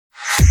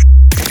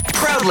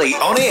proudly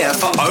on air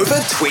for over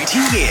 20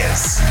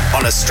 years.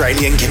 On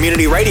Australian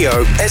Community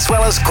Radio, as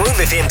well as Groove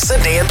FM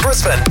Sydney and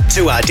Brisbane,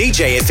 2R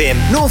DJ FM,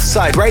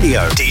 Northside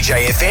Radio,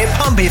 DJ FM,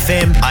 Pump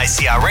FM,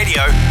 ICR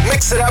Radio,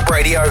 Mix It Up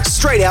Radio,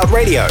 Straight Out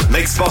Radio,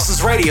 Mix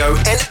Bosses Radio,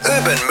 and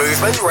Urban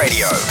Movement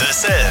Radio.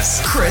 This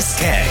is Chris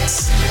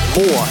Caggs.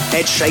 More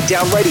at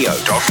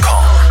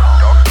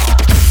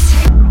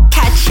ShakeDownRadio.com.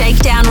 Catch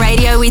Shakedown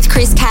Radio with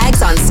Chris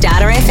Caggs on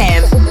Starter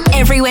FM.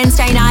 Every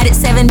Wednesday night at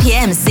 7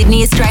 p.m.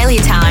 Sydney, Australia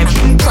time.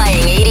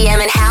 Playing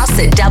EDM and house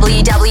at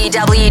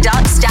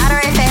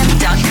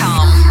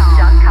www.starterfm.com.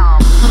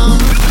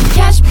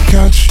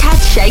 Catch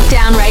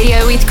Shakedown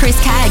Radio with Chris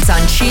Caggs on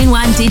Tune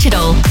 1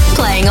 Digital.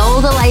 Playing all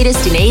the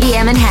latest in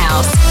EDM and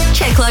house.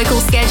 Check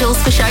local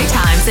schedules for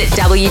showtimes at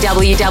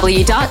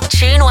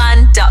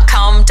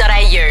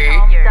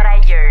www.tune1.com.au.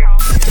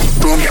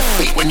 Boom your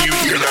feet when you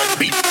hear that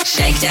beat.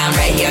 Shakedown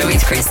Radio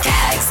with Chris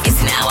Caggs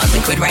is now on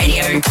Liquid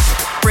Radio.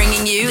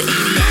 Bringing you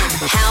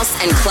EDM, house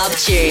and club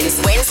tunes.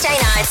 Wednesday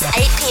nights,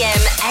 8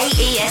 p.m.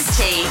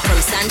 AEST from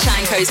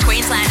Sunshine Coast,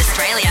 Queensland,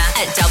 Australia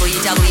at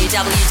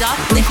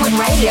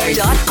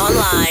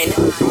www.liquidradio.online.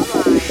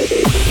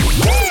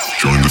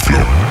 Join the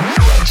flow.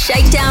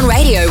 Shakedown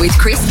Radio with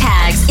Chris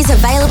Caggs is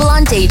available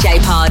on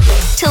DJ Pod.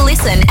 To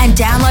listen and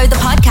download the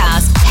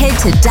podcast, head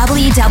to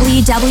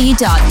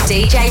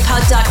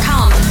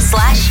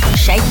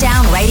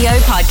www.djpod.com/Shakedown Radio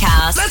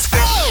Podcast. Let's go!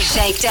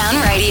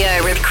 Shakedown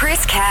Radio with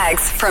Chris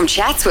Caggs from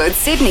Chatswood,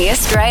 Sydney,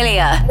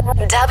 Australia.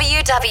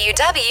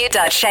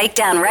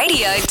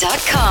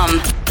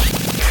 www.shakedownradio.com.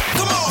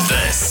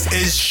 This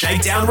is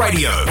Shakedown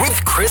Radio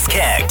with Chris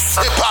Caggs.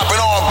 Hip-hop and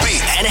R&B.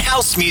 And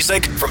house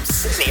music from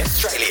Sydney,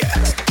 Australia.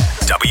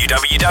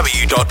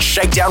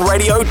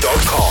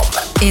 www.shakedownradio.com.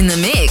 In the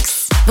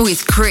mix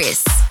with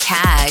Chris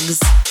Caggs.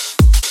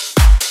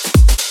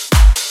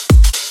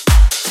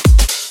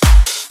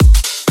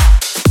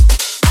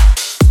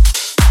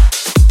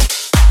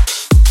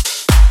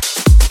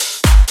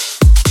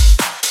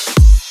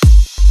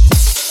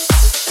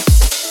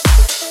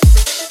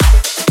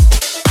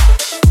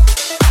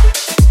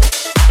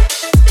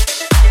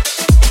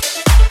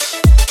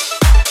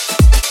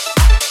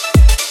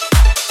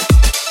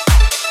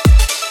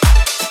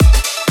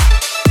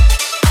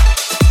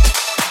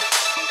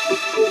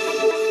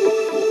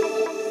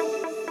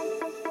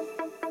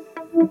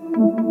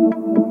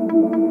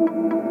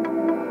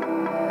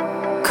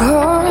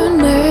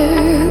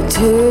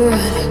 Connected,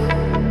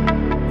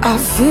 I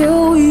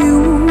feel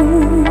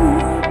you.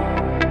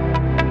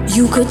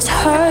 You could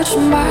touch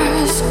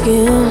my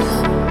skin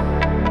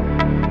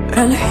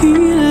and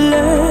heal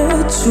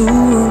it too.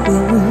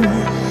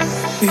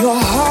 Your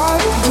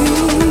heart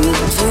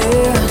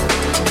beating,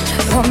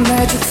 a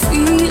magic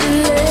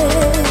feeling.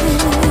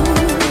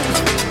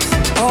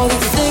 All the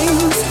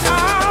things I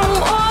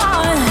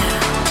want,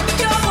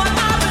 you're what I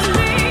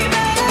believe in.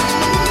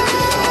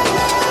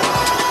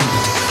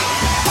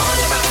 Hold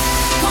your breath,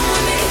 come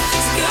with me.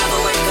 Together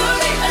we could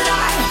be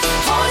alive.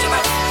 Hold your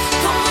breath,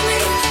 come with me.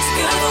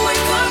 Together we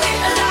could be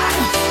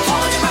alive.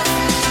 Hold your breath,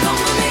 come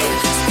with me.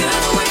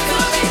 Together we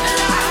could be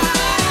alive.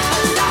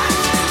 Alive,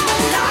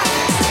 alive,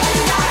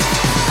 alive,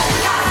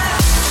 alive.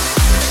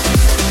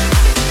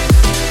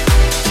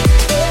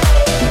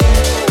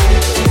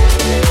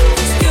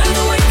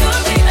 Together we could be alive. Together we could be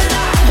alive.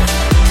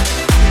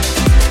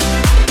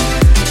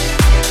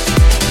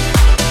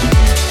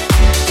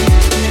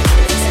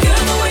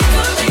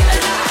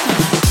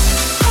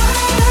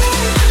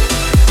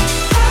 Together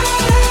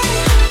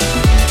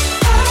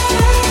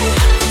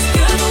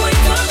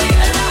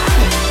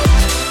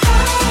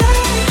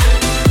we could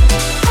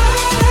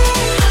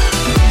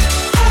be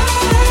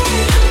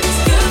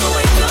alive. Together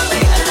we could be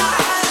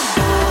alive.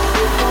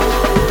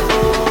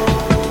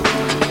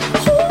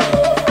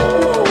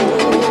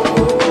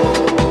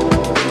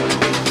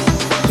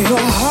 Your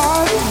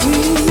heart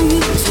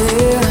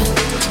beating,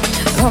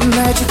 a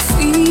magic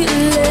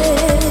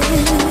feeling.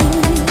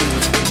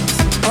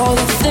 All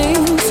the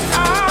things I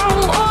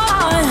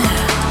want,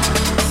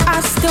 I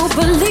still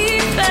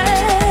believe in.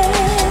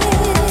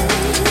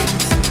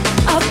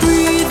 I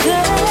breathe in,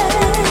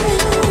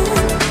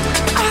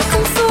 I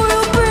can feel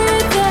you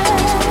breathing.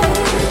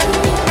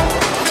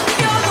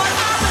 You're what I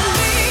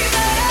believe in.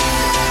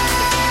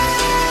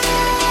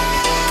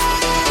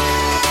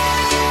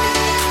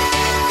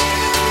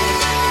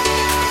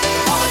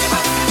 Hold your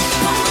breath,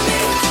 come with me.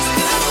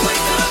 Together we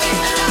could be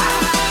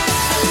alive,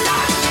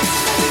 alive.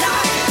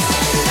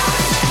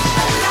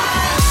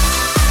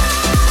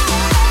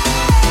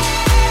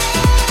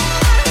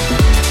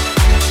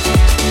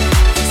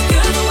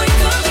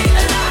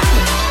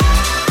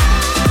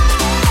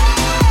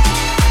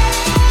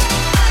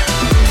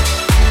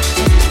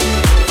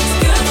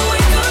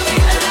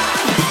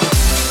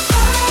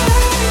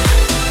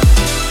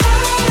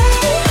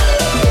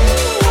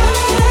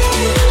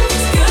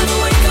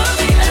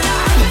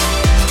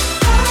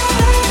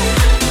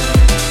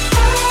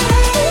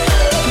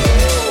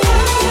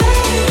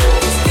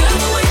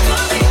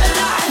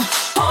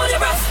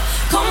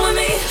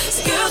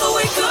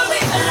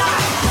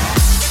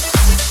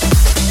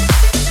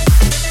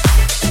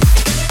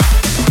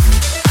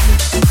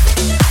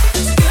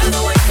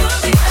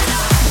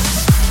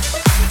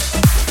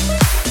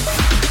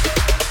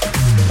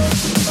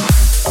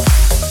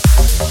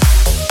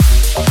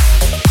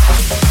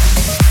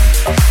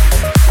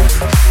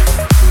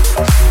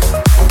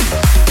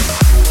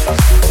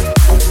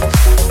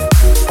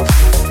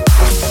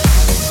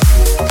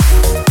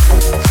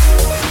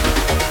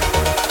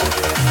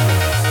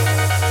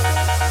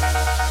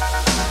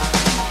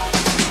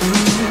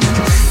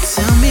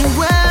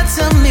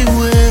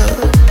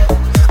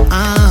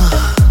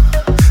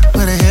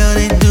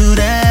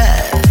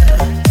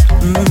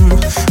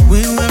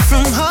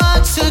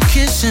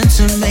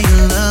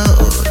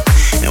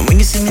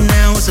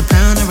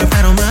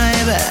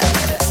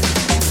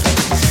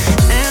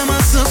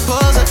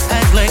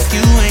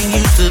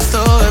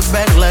 it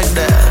back like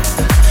that.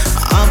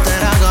 Off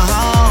that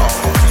alcohol.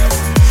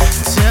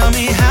 Tell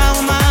me how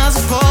am I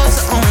supposed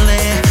to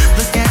only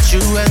look at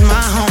you as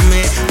my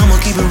homie? I'ma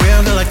keep it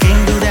real, girl, I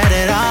can't do that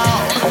at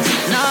all.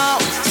 No.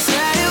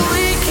 Say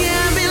we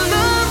can't be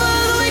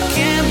lovers, we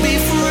can't be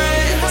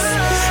friends.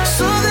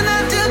 Something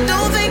I just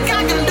don't think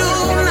I can do,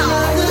 no.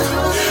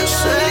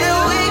 Say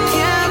we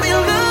can't be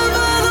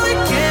lovers, we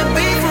can't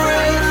be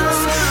friends.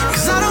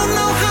 'Cause I don't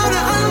know how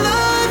to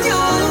unlove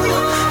you,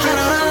 how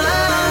to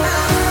unlove you.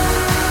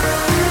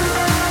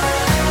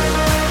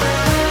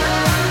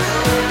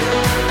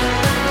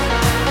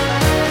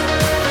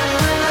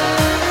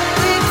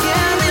 We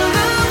can't be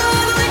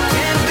lovers, we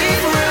can't be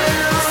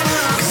friends.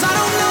 'Cause I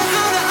don't know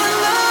how to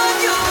unlove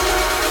you.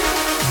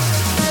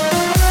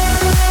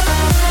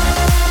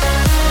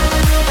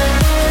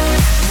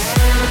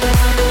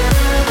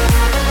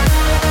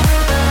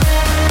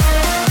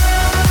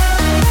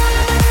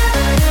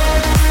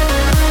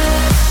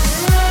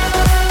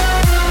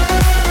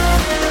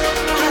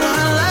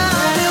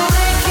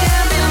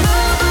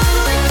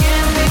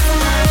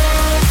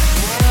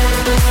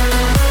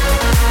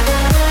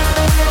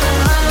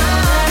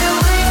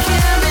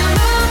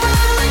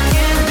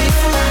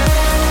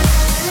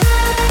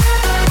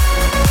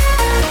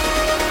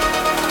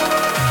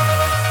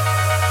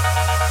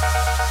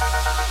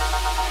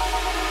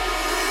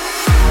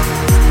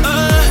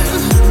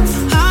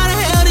 How the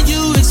hell do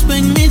you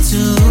expect me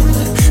to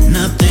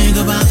not think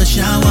about the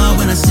shower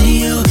when I see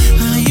you?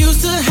 I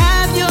used to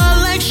have your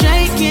legs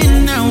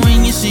shaking. Now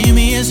when you see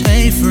me, it's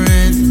hey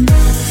friend.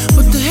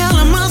 What the hell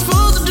am I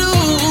supposed to do?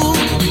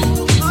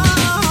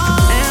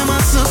 Am I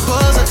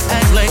supposed to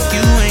act like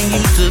you ain't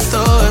used to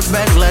throw it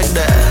back like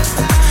that?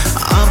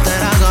 Off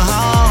that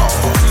alcohol.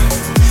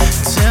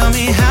 Tell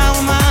me how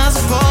am I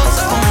supposed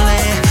to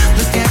only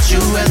look at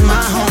you as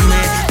my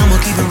homie? I'ma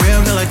keep it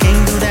real, girl, I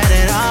can't do that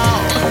at all.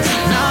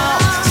 No.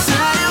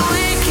 Say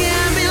we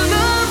can't be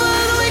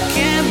lovers, we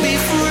can't be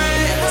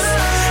friends.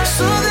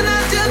 Something I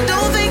just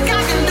don't think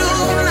I can do,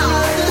 no.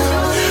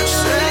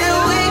 Say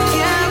we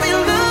can't be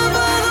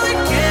lovers, we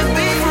can't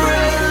be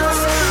friends.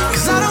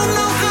 'Cause I don't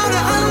know how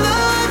to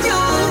unlove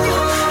you,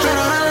 how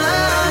to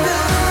unlove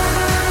you.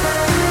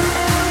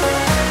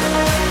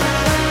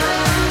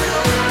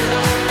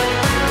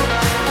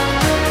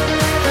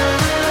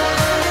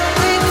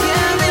 We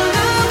can't be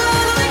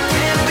lovers, we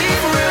can't be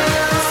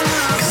friends.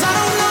 'Cause I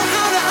don't know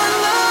how to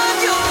unlove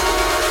you.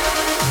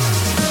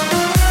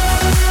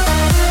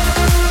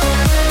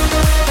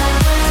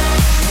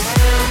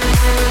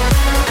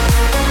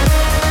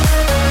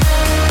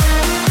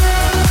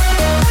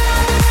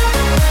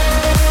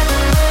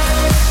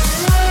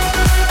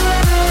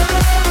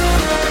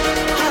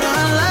 How to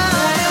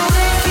unlove you.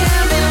 We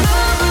can't be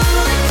lovers,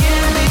 we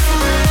can't be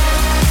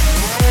friends.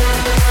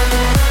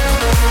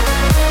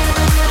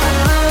 How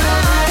to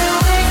unlove you.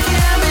 We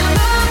can't be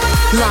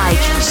lovers.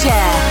 Like,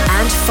 share,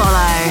 and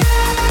follow.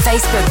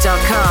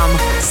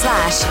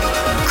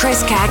 Facebook.com/Chris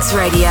Caggs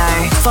Radio.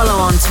 Follow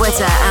on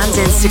Twitter and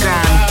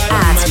Instagram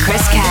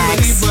 @Chris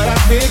Caggs. But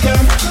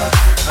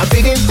I'm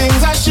thinking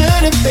things I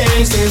shouldn't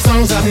think, singing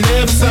songs I've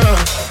never sung.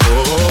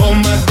 Oh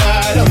my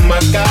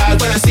God,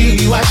 when I see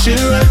you I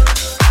should run.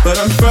 But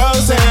I'm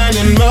frozen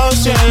in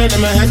motion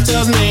and my head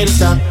tells me to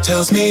stop.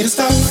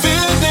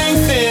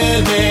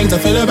 Feelings I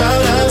feel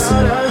about us.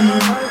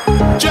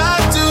 Try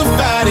to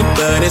fight it,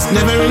 but it's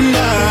never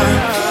enough.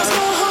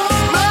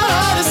 My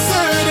heart is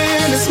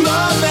hurting, it's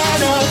more than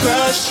a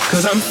crush.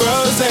 'Cause I'm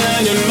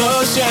frozen in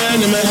motion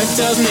and my head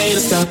tells me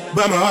to stop.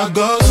 But my heart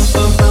goes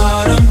bum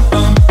bottom,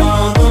 bum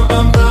bum bum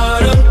bum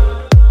bottom,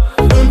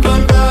 bum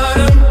bum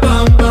bottom,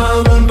 bum bum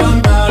bum bum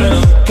bottom.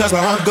 'Cause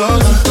my heart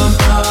goes bum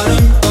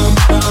bottom, bum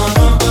bum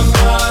bum bum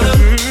bottom,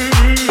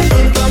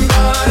 bum bum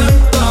bottom,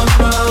 bum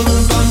bum bum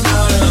bum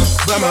bottom.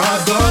 But my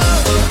heart goes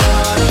bum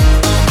bottom,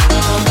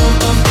 bum bum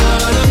bum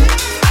bottom,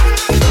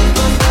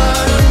 bum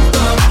bottom,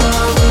 bum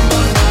bum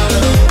bum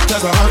bottom.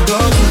 'Cause my heart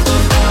goes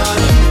bum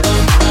bottom,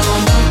 bum bum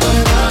bum bum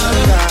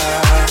bottom,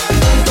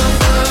 bum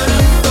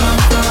bottom, bum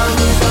bum bum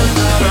bottom.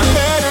 My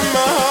head and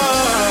my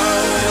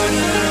heart,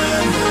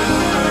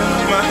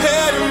 my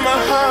head and my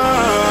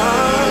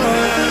heart.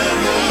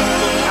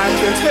 I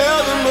can tell.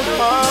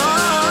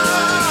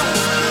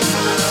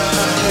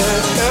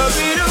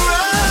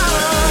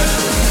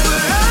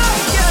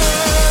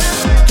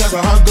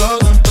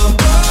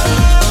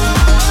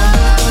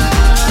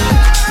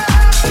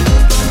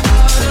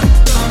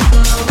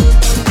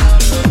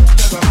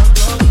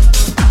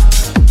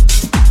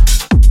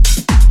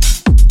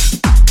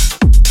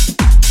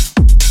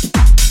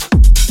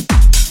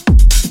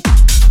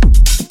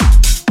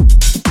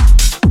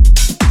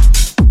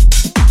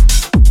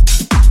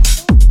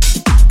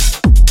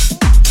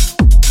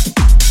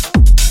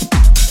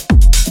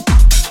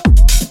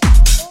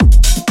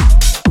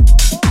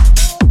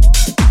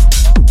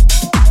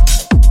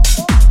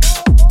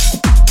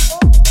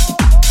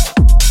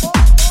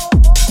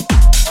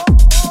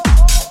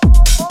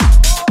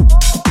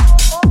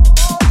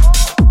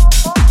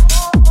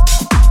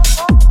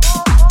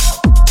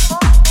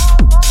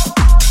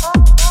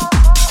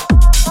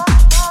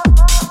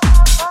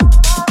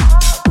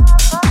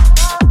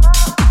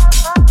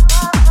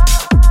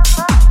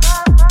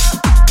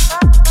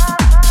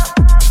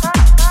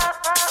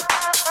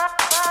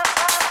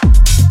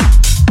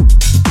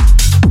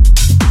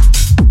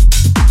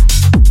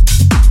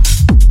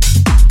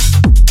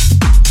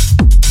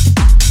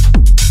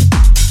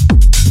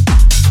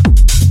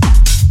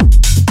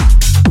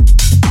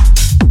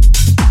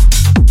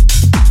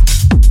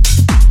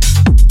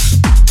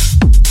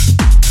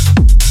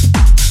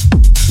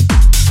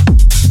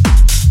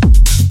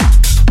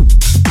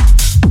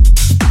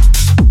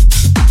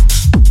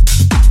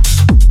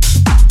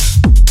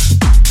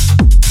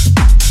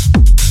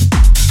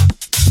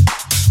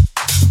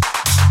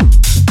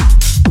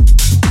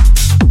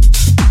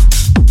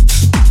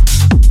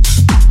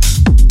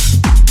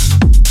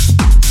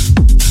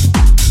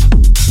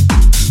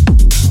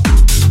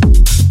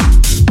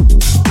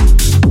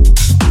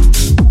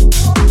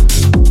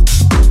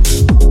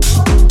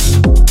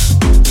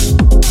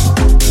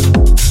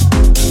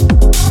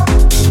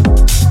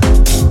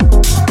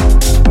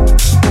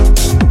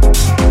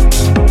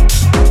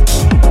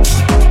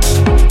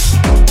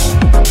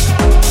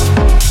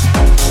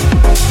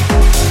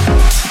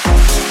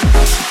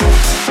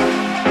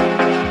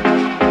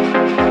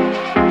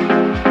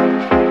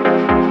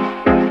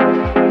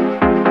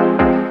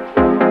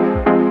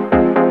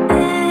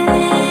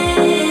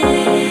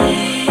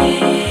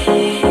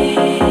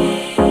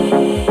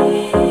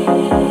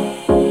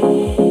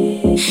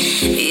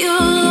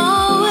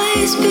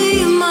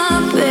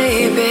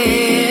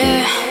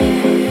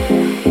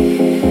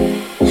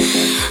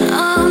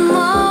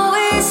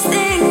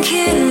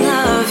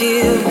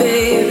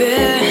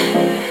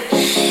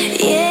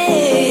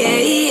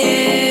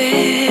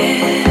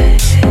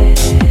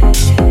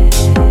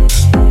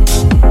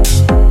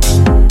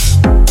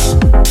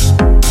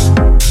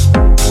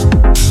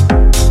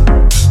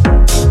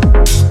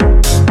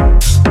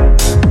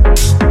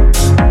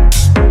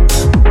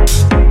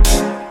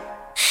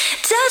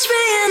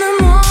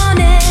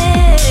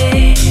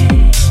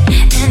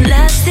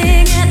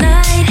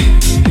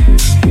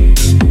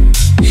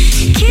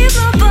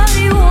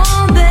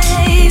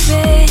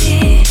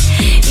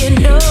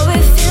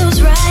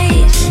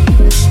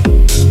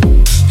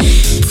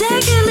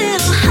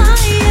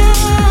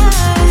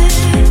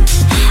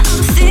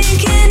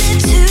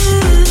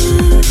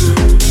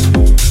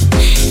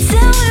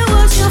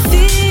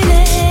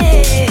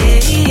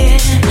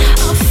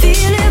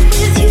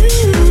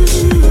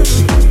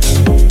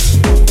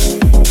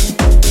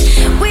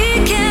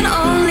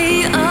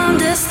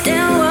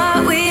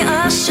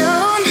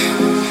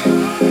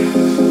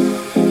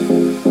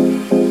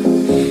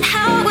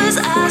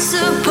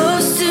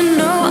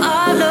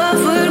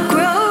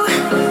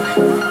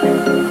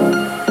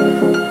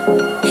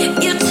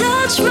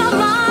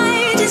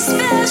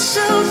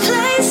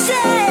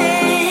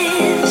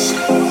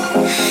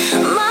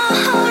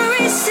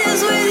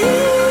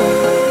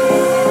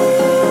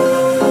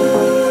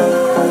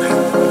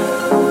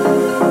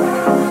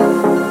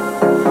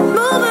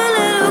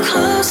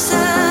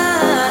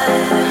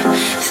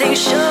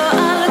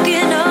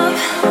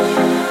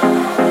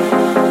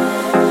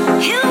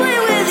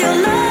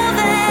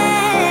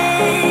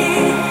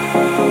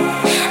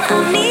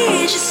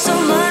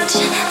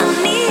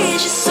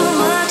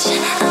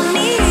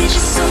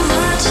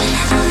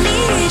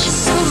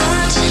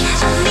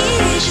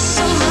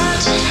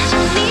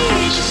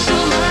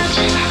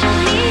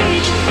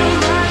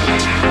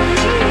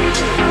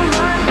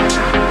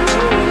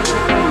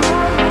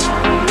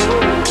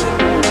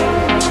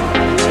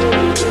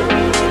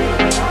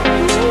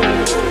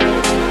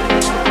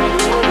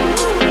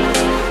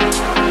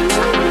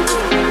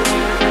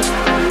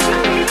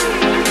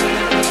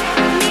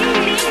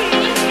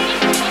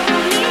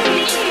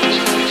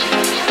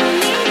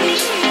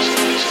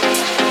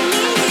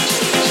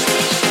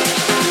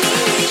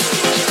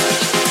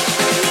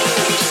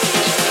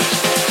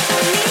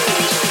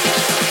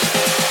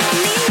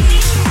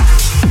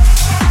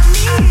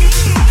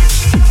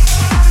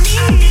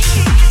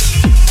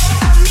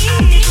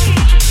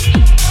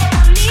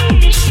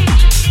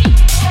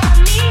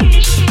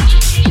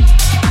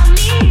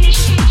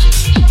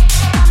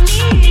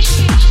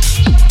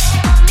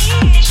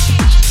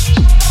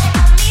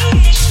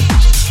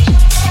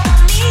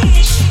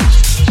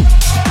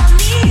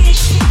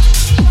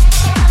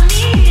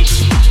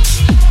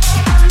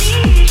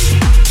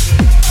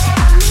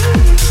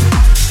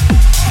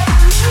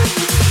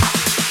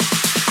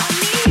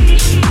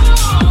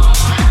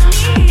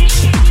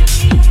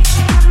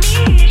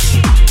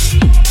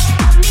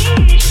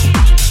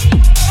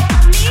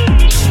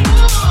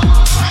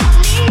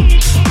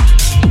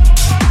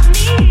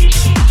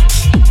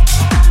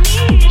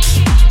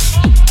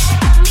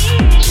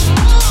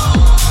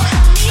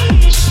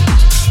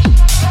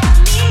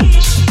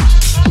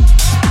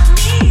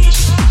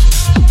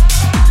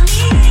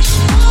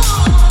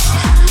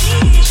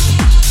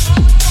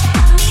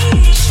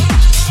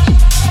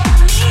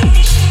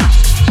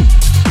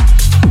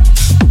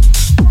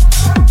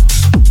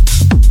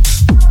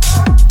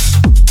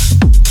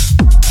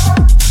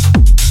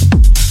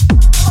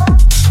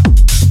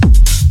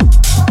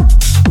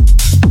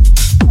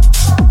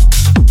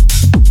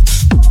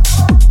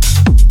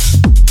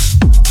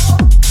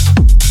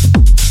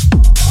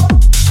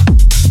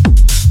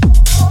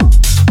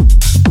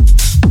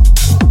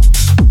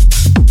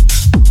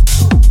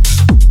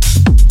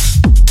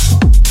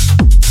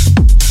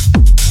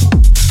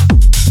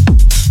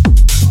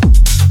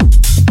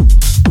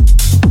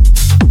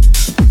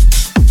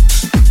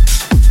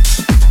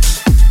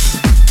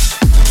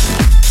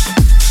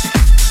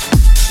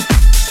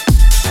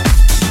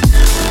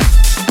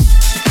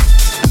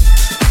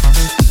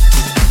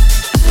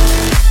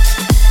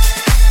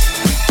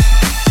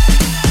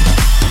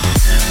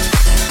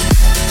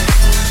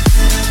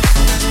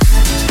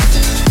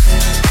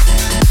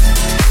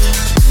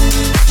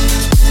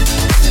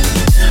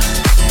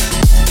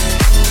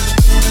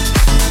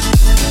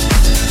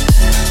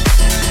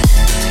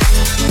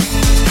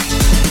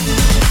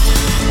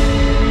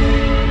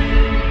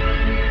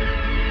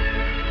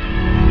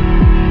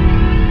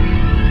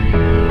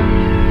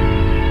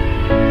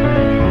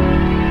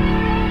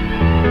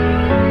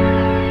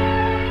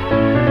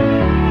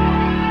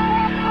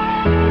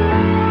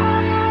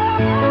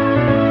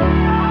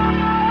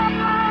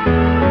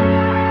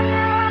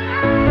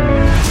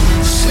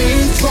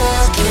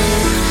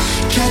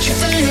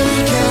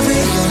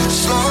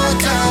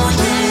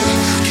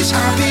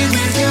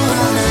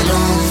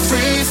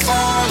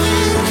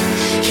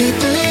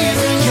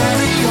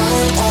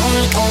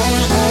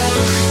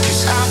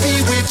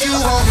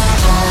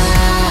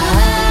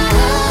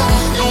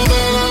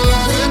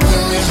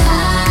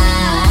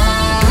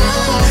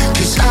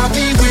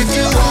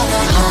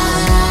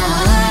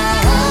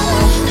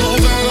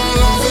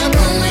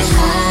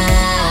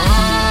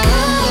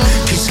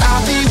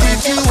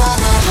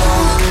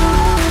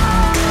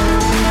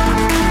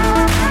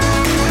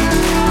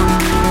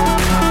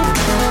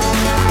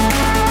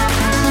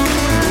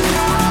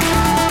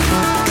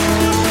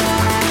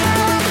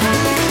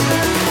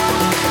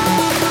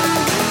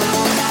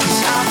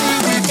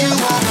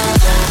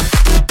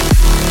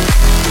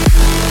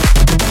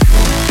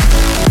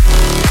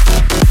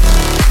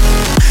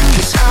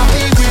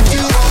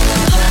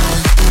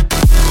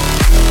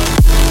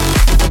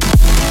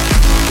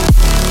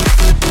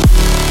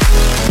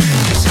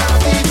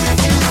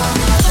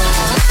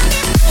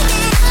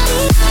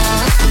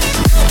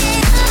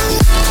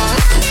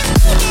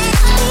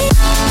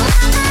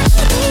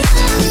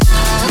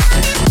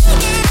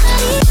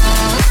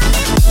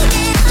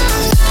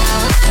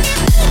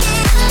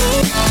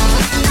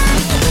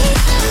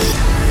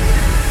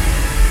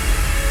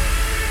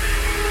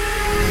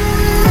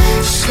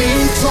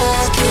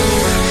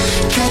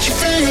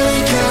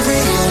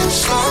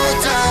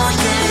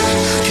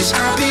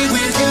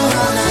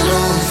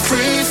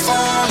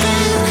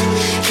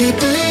 keep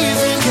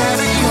believing,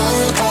 carry on.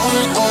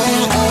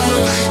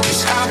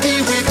 'Cause I'll be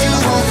with you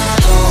all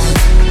night long.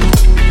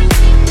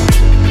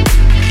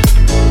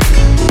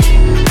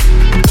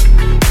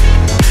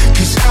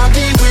 'Cause I'll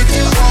be with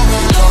you all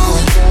night long.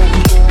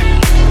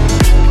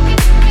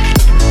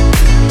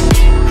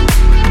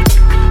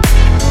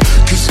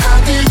 'Cause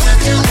I'll be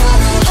with you all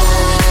night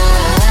long.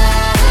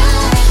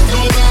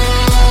 No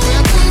matter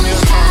where when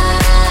you're high.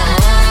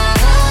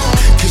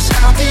 'Cause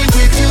I'll be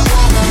with you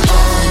all night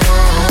long.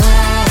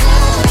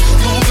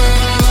 No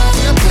matter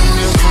where when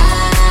you're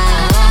high.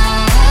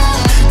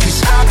 'Cause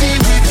I'll be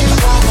with you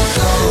all night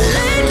long.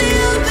 Lately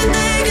I've been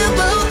thinking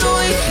about the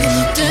way you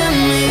looked at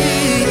me.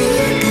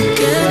 Look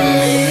at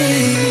me.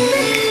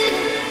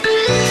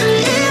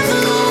 Even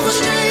all the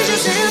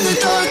strangers in the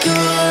dark,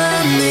 you're all I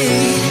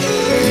need.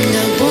 And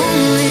I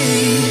won't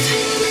leave.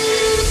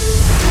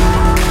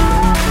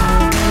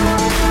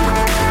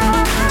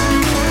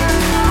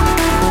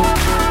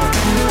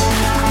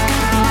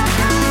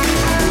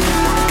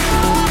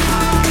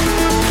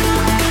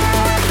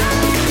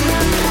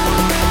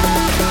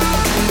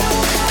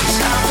 Cause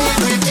I'll be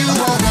with you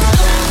all night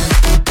long.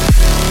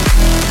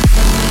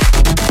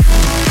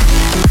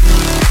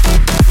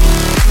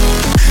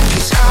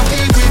 Cause I'll be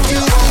with you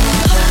all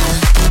night long.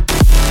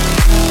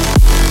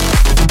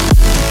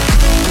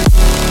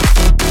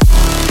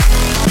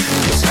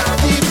 Cause I'll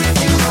be with you all night long. Cause I'll be with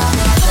you all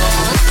night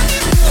long.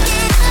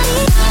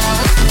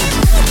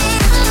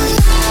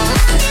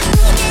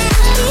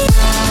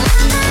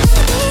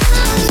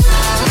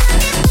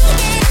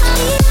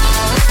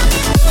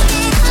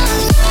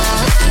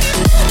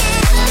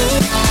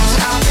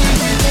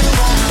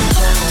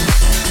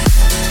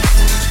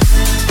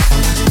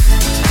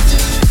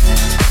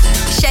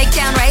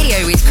 Shakedown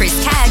Radio with Chris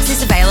Caggs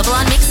is available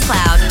on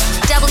Mixcloud.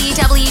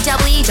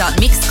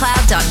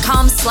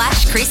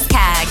 www.mixcloud.com/Chris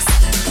Caggs.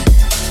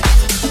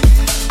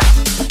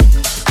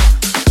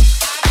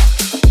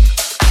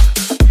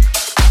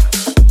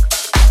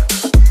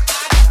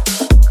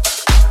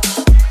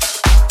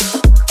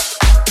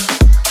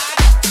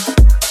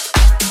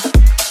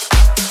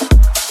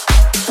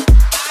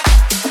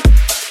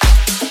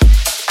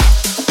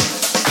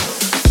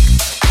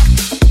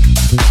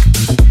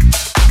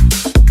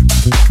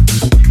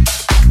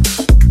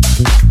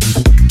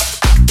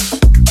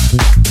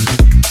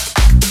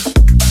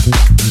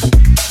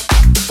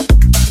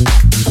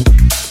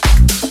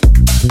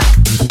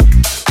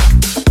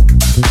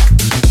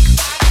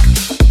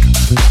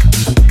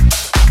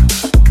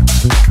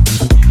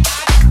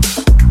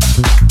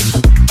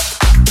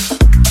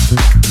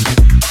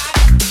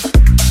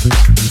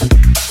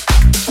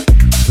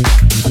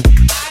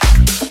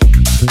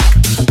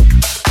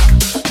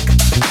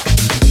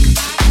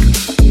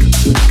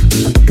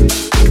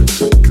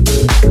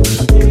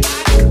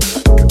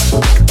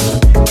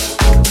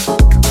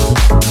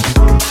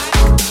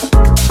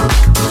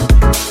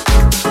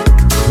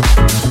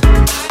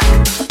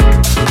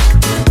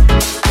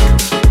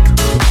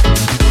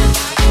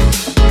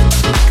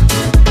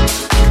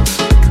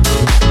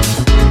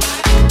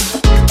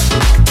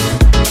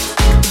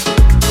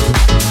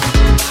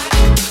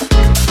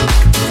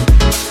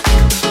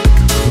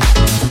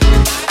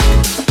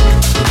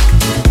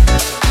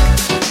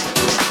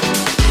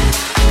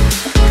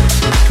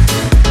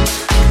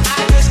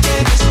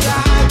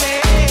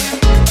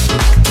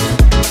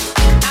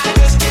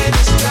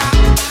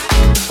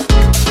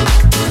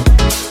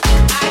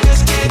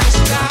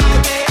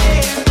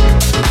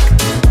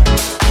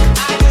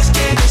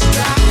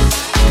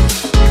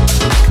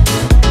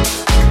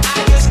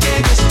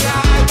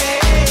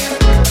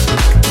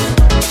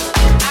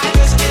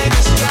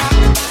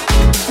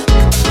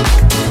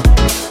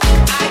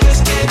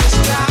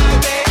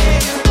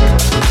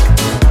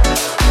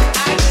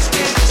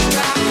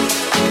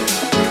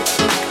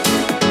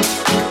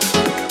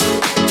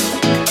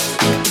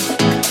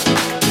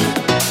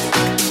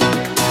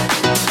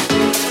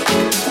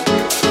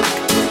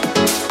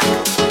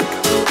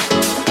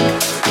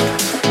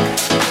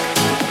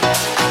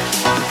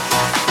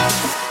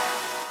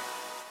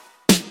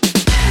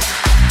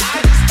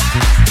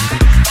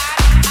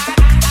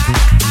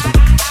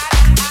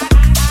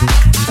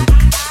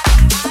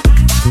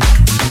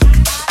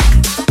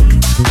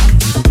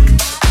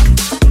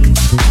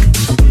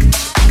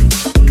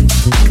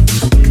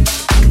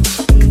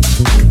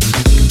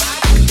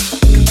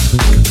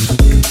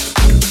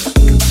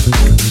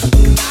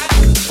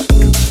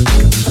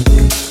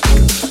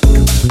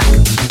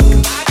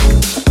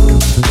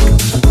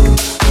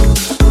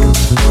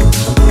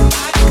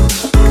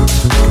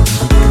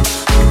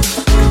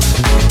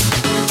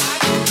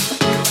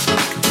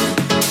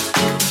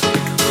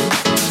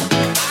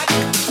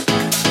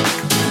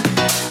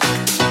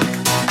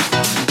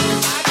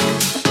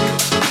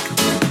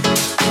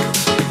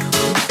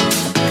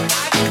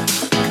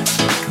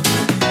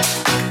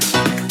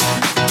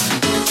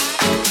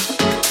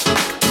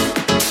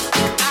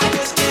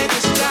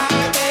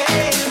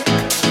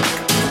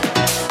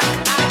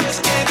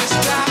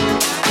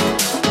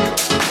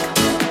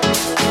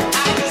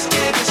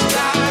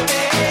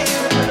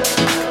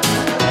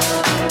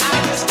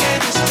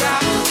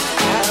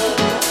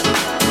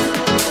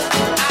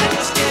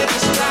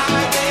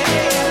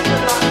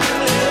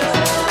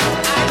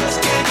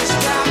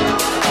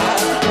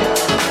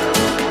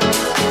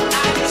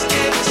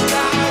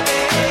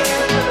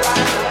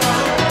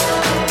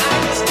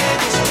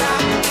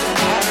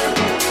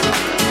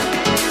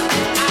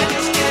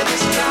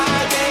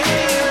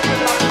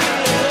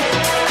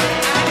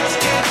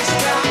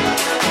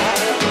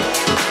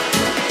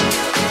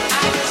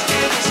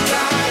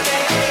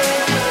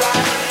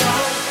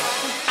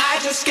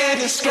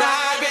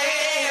 driving.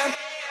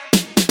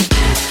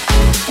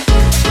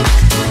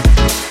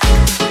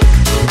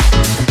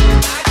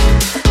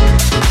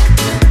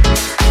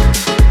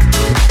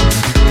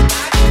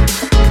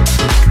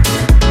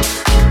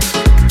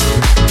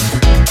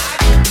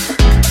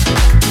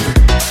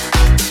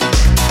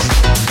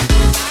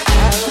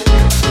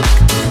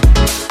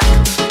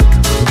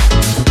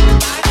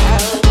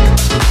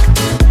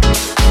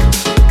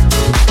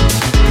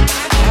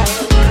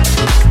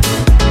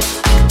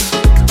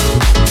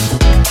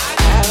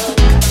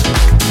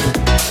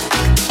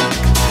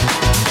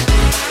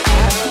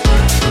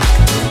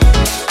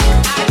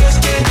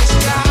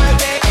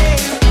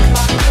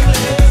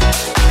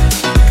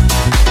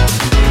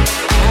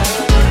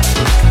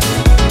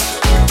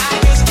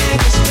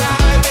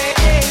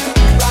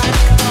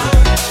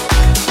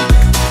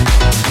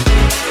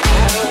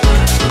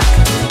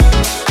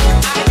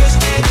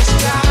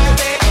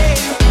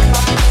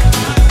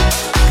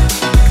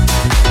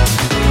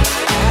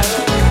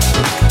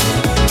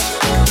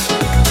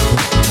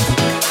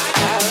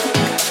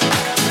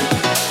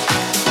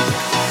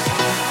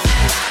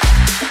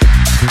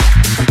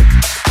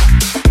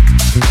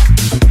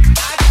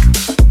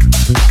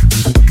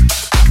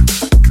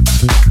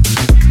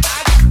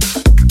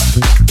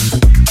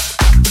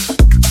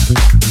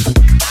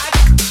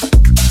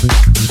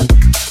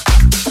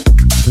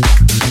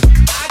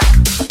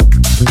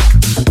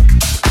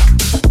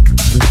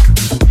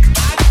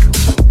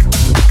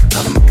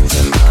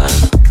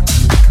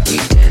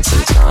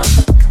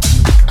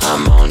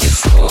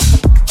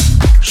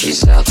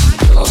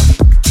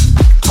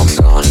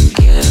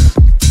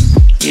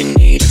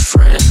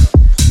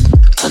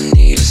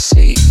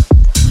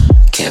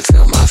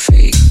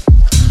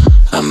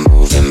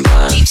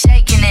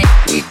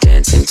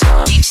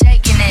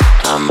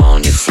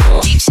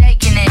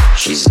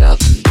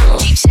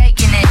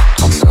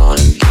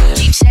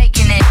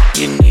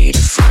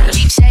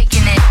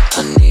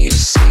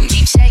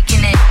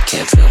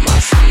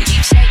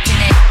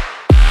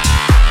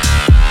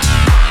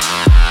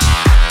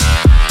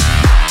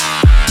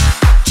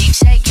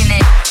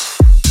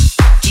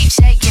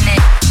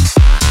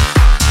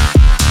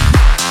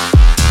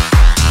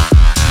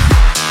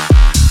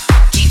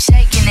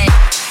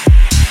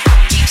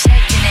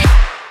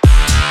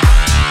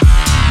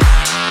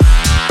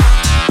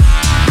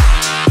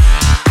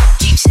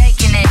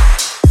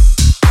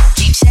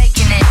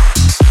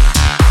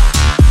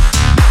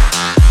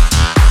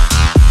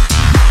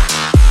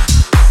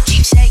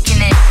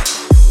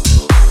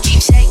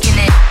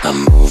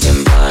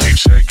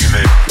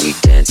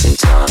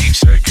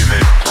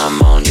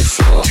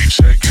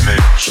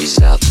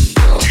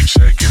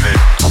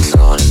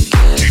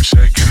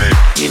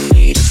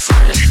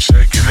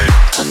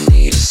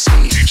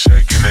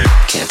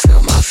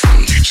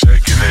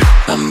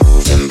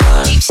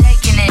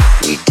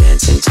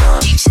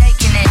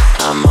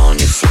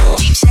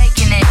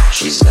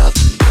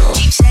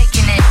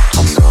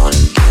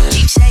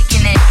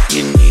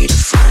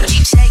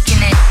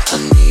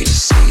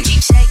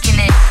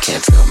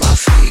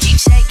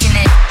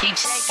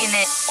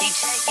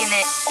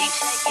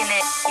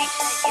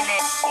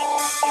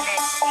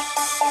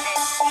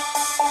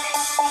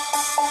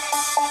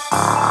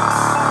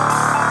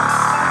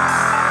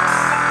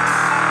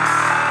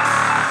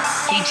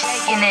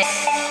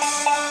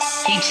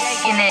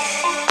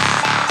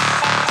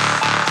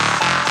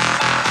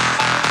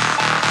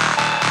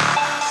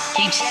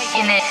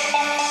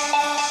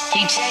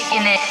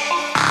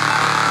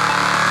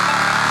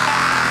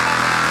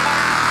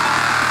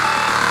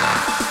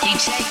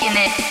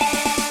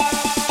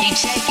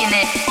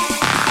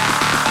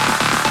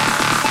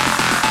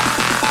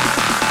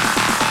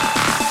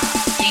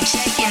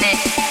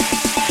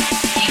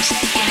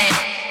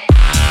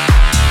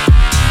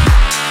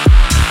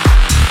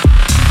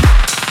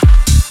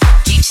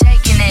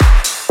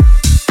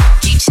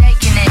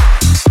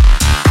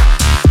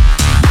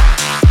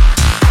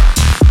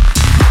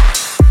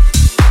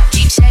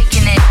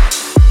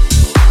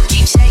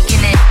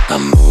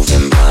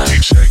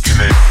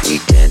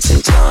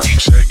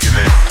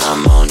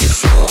 I'm on your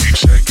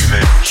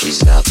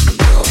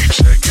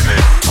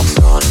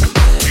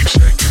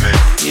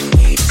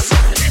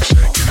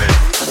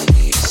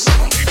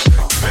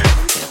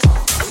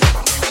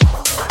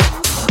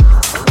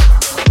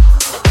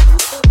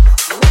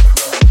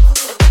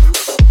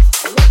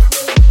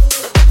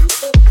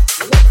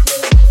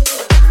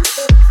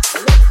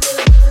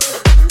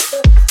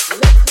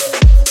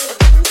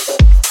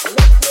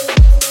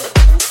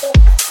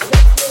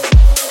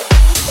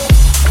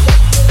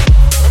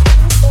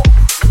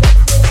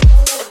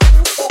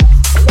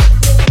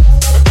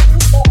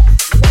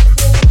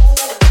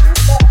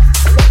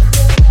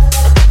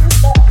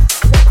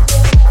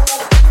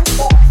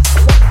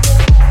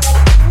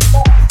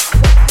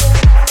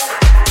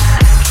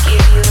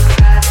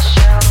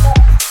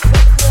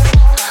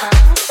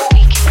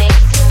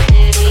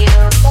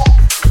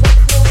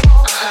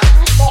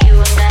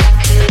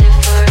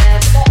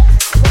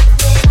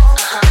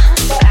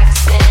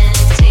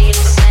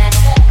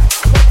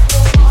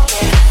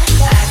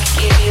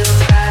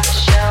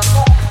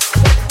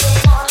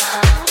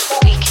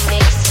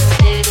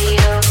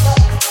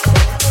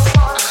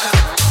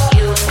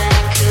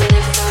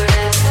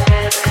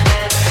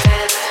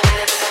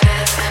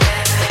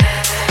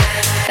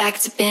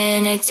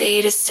a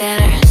data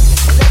center.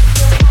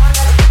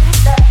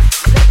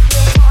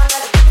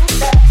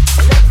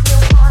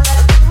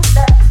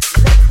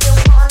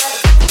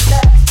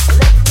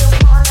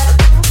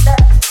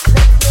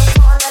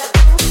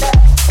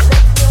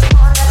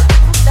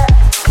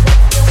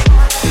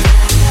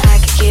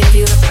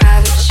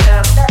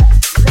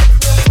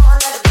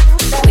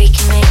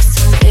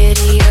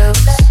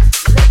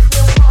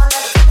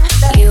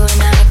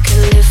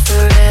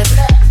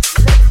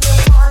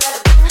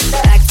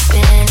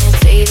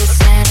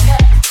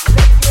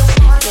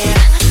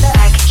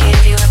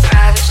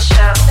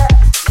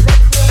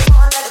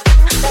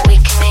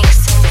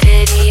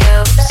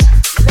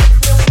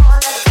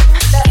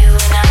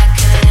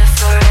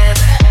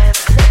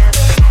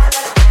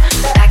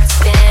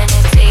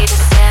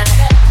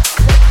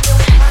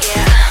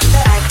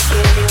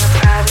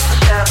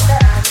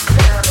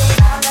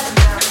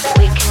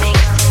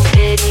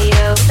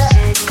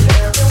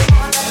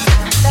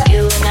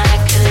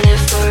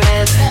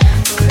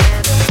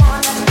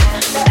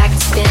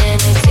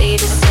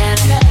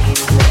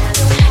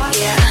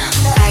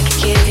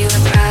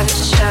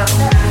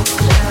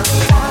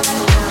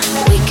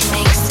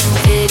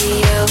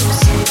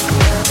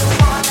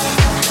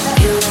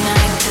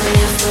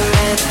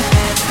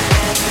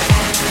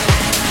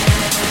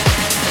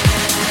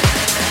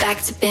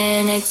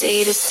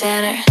 Data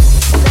center.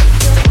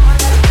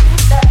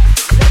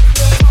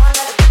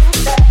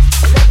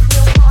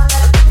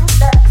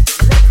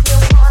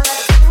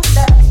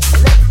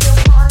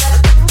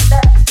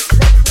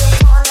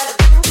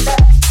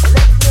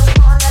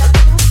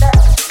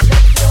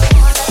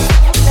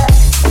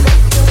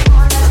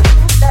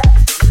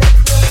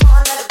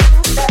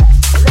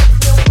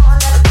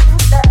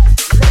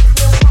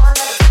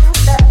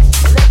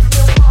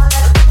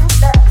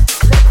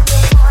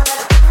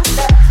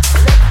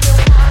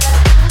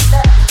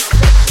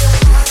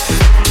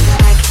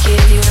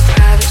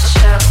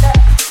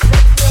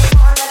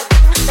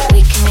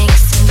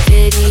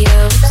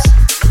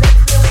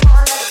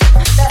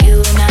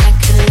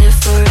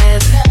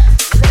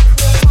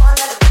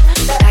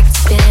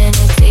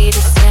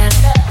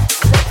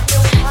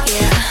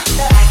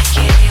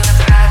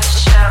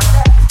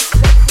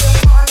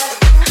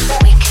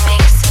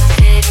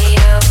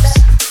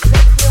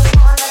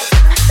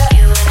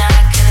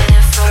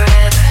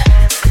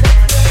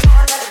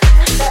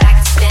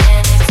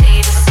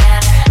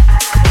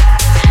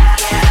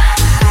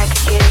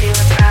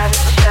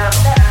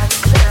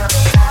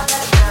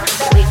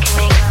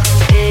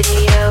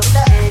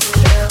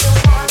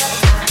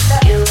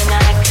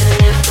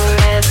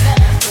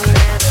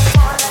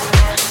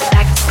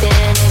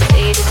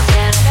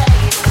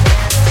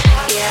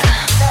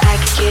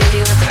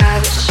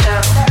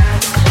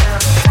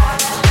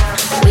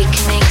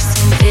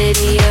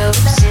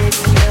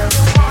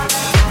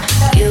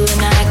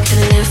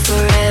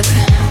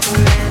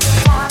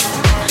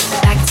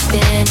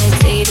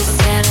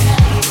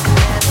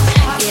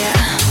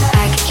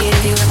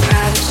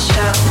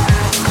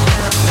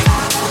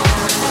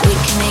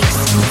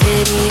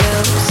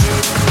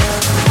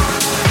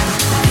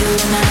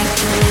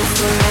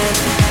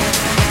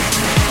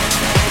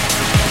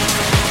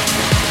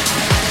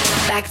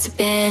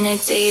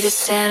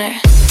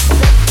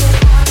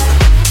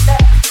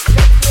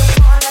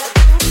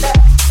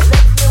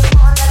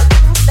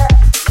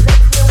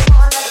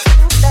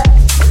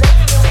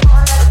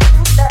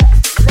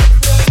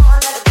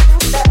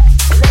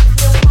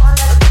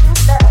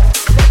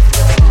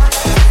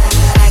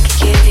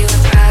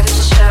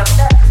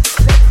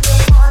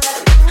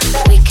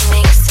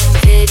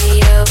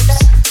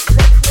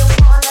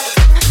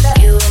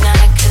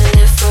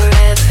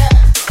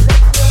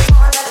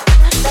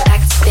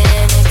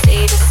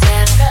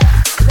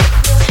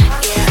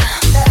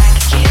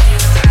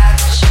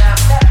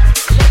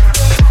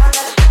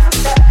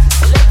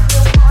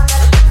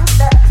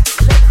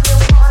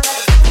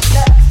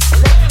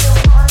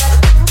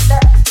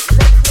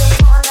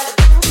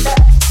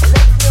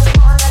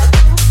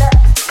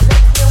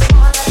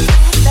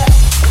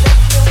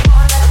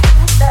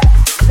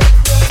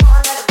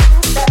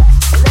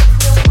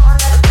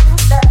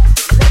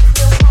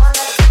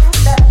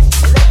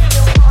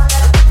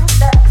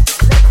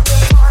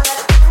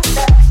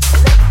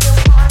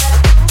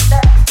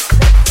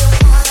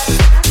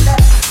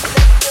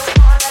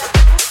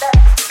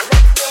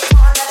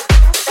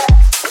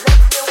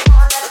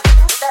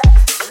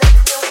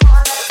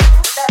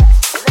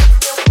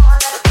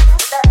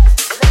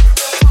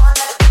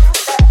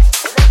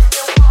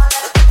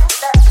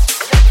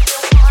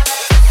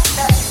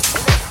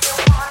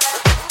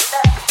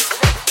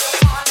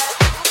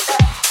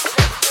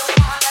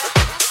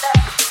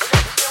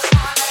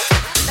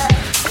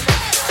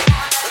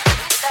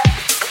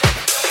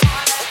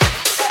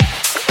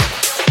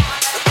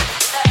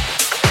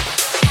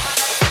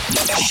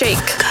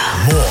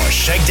 More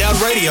Shakedown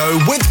Radio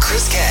with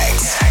Chris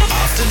Caggs.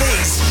 After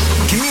these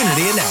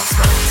community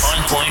announcements.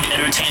 On Point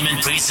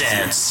Entertainment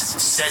presents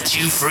Set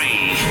You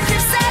Free.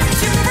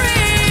 Set you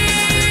free.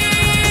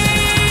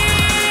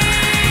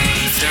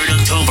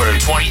 3rd October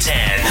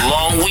 2010,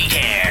 long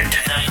weekend,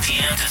 9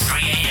 p.m. to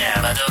 3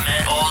 a.m. at the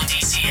Met All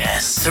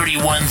DCS,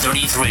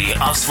 3133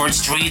 Oxford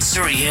Street,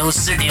 Surrey Hills,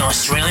 Sydney,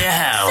 Australia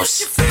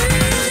House.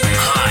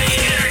 High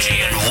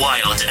energy and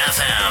wild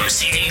FM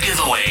CD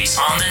giveaways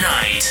on the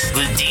night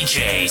with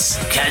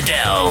DJs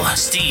Cadell,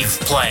 Steve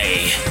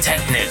Play,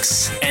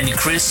 Technics, and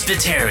Chris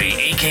Spiteri,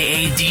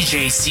 aka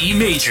DJ C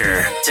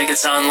Major.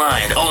 Tickets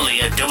online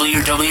only at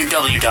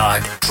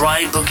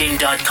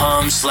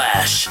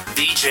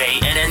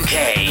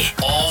www.trybooking.com/DJNNK.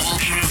 All will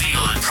be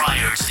revealed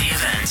prior to the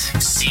event.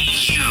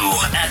 See you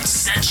at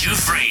Set You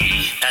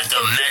Free at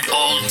the Met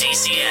Old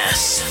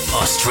DCS.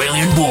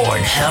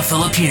 Australian-born, half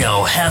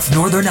Filipino, half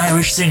Northern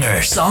Irish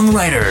singer,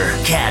 songwriter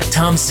Kat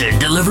Thompson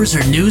delivers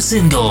her new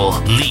single,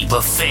 Leap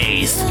of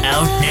Faith,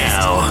 out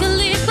now.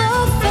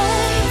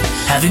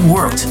 Having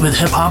worked with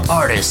hip-hop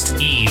artist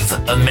Eve,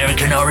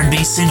 American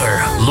R&B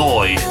singer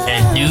Lloyd,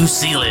 and New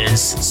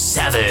Zealand's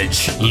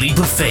Savage, Leap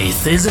of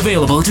Faith is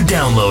available to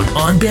download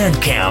on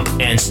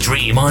Bandcamp and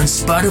stream on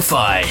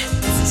Spotify.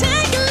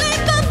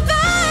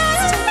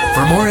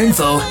 For more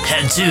info,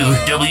 head to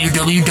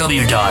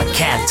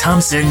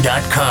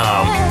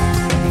www.catthompson.com.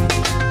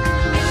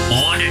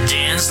 Want to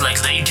dance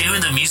like they do in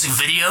the music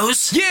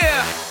videos?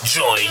 Yeah!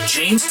 Join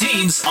James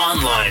Dean's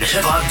online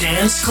hip-hop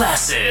dance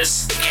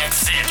classes. Get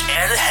fit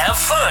and have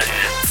fun.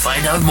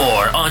 Find out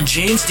more on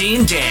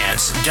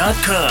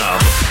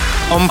jamesdeandance.com.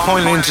 On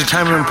Point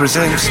Entertainment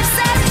presents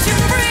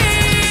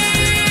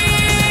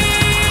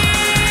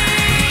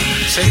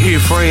Set You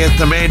Free at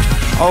the Med,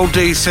 Old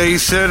DC,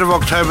 3rd of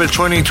October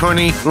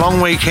 2020,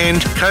 long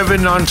weekend,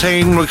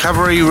 COVID-19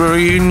 recovery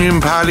reunion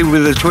party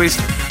with a twist.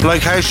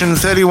 Location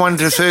 31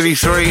 to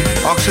 33,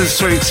 Oxford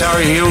Street,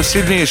 Surrey Hills,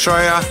 Sydney,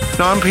 Australia,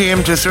 9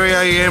 p.m. to 3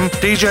 a.m.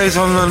 DJs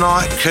on the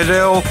night,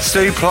 Cadell,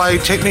 Steve Play,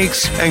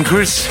 Technics, and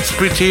Chris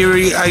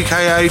Spiteri,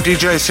 aka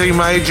DJ C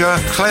Major.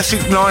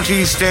 Classic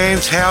 90s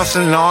dance, house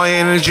and high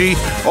energy.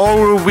 All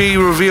will be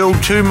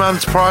revealed 2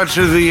 months prior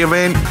to the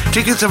event.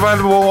 Tickets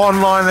available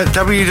online at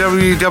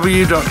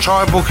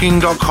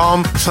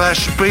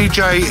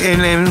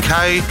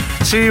www.trybooking.com/BJNNK.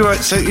 See you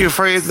at Set You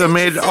Free at the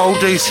Med, Old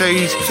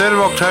DC, 3rd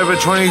of October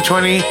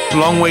 2020,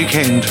 long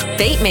weekend.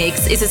 Beat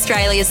Mix is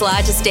Australia's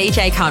largest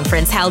DJ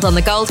conference held on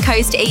the Gold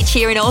Coast each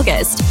year in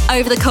August.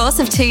 Over the course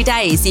of 2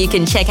 days, you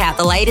can check out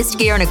the latest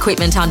gear and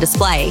equipment on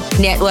display,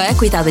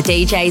 network with other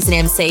DJs and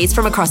MCs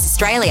from across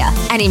Australia,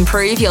 and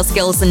improve your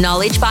skills and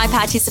knowledge by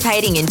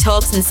participating in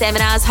talks and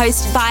seminars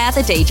hosted by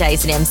other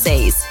DJs and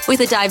MCs.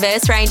 With a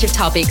diverse range of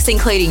topics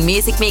including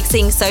music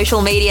mixing, social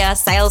media,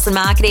 sales and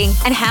marketing,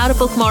 and how to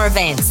book more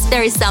events,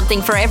 there is something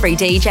for every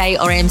DJ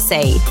or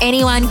MC.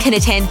 Anyone can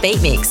attend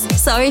Beat Mix.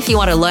 So if you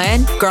want to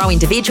learn, grow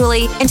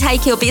individually, and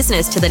take your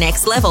business to the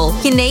next level,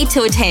 you need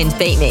to attend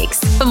Beat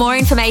Mix. For more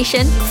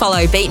information,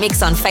 follow Beat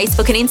Mix on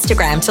Facebook and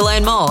Instagram to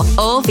learn more,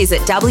 or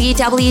visit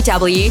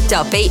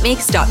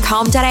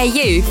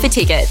www.beatmix.com.au for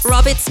tickets.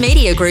 Roberts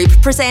Media Group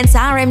presents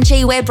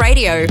RMG Web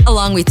Radio,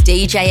 along with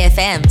DJ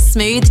FM,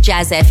 Smooth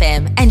Jazz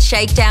FM, and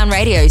Shakedown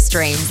radio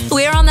streams.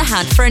 We're on the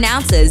hunt for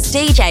announcers,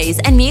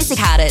 DJs, and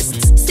music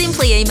artists.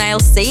 Simply email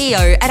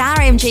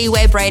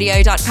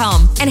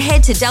CEO@rmgwebradio.com and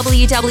head to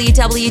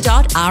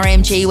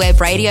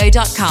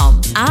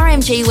www.rmgwebradio.com.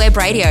 RMG Web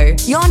Radio,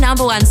 your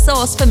 #1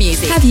 source for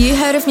music. Have you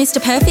heard of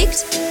Mr.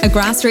 Perfect, a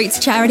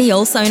grassroots charity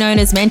also known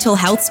as Mental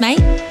Health's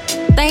Mate?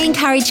 They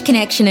encourage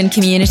connection and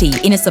community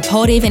in a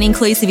supportive and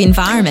inclusive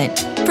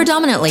environment,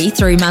 predominantly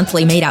through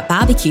monthly meet-up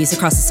barbecues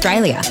across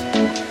Australia.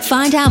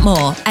 Find out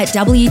more at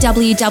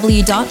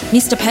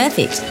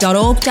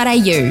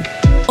www.mrperfect.org.au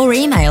or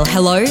email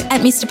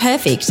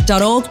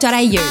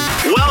hello@mrperfect.org.au.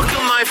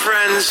 Welcome, my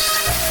friends.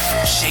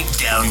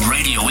 Shakedown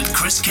Radio with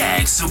Chris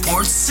Caggs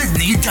supports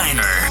Sydney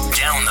Diner.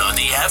 Download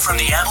the app from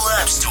the Apple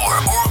App Store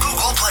or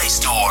Google Play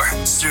Store.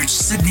 Search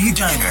Sydney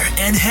Diner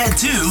and head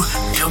to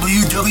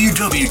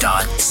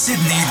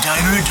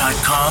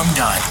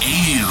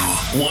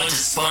www.sydneydiner.com.au. Want to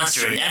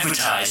sponsor and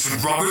advertise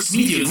with Roberts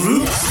Media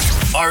Group?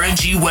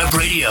 RNG Web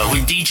Radio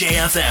with DJ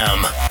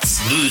FM,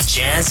 Smooth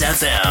Jazz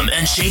FM,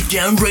 and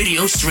Shakedown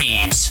Radio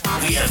streams.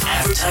 We have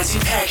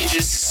advertising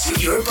packages to suit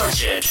your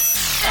budget.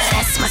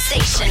 That's my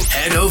station.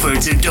 Head over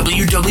to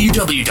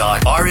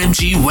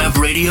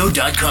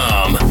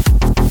www.rmgwebradio.com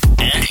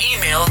and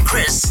email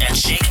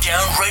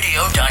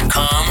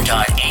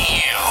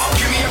chris@shakedownradio.com.au.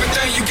 Give me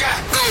everything you got.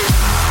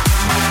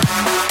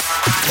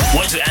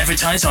 Want to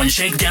advertise on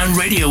Shakedown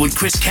Radio with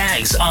Chris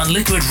Caggs on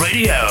Liquid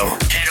Radio?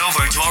 Head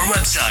over to our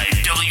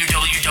website,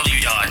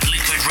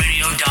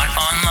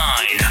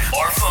 www.liquidradio.online,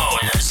 or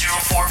phone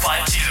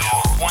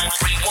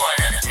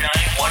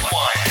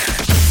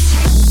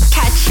 0452-131-911.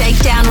 Catch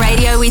Shakedown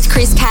Radio with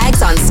Chris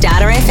Caggs on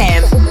Starter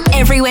FM.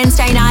 Every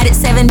Wednesday night at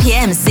 7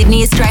 p.m.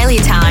 Sydney,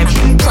 Australia time.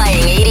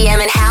 Playing EDM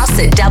and house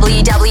at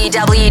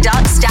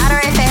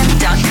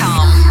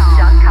www.starterfm.com.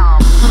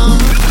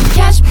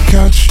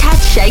 Catch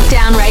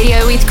Shakedown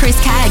Radio with Chris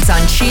Caggs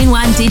on Tune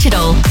One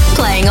Digital,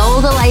 playing all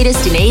the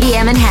latest in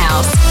EDM and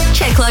house.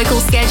 Check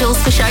local schedules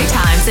for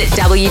showtimes at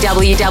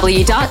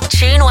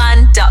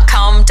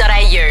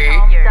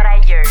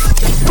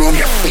www.tuneone.com.au. Boom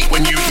your feet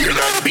when you hear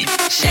that beat.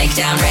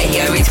 Shakedown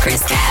Radio with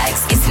Chris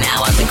Caggs is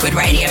now on Liquid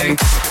Radio.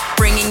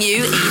 Bringing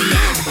you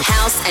EDM,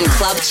 house and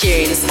club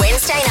tunes.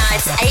 Wednesday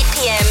nights, 8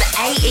 p.m.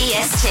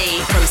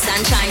 AEST from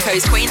Sunshine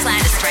Coast,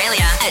 Queensland,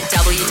 Australia at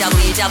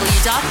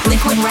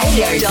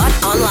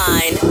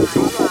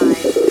www.liquidradio.online.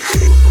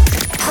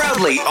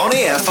 Proudly on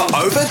air for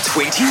over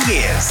 20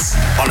 years.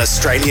 On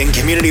Australian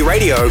Community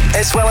Radio,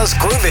 as well as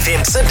Groove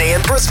FM Sydney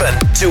and Brisbane.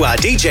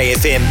 2RDJ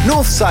FM,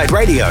 Northside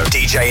Radio,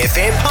 DJ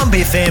FM, Pump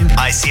FM,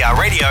 ICR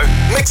Radio,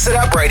 Mix It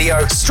Up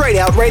Radio, Straight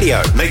Out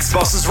Radio, Mix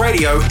Bosses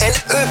Radio,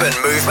 and Urban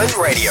Movement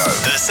Radio.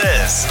 This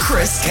is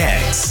Chris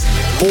Caggs.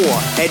 More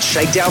at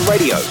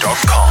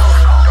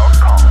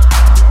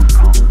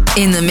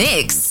shakedownradio.com. In the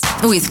mix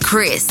with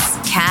Chris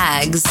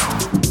Caggs.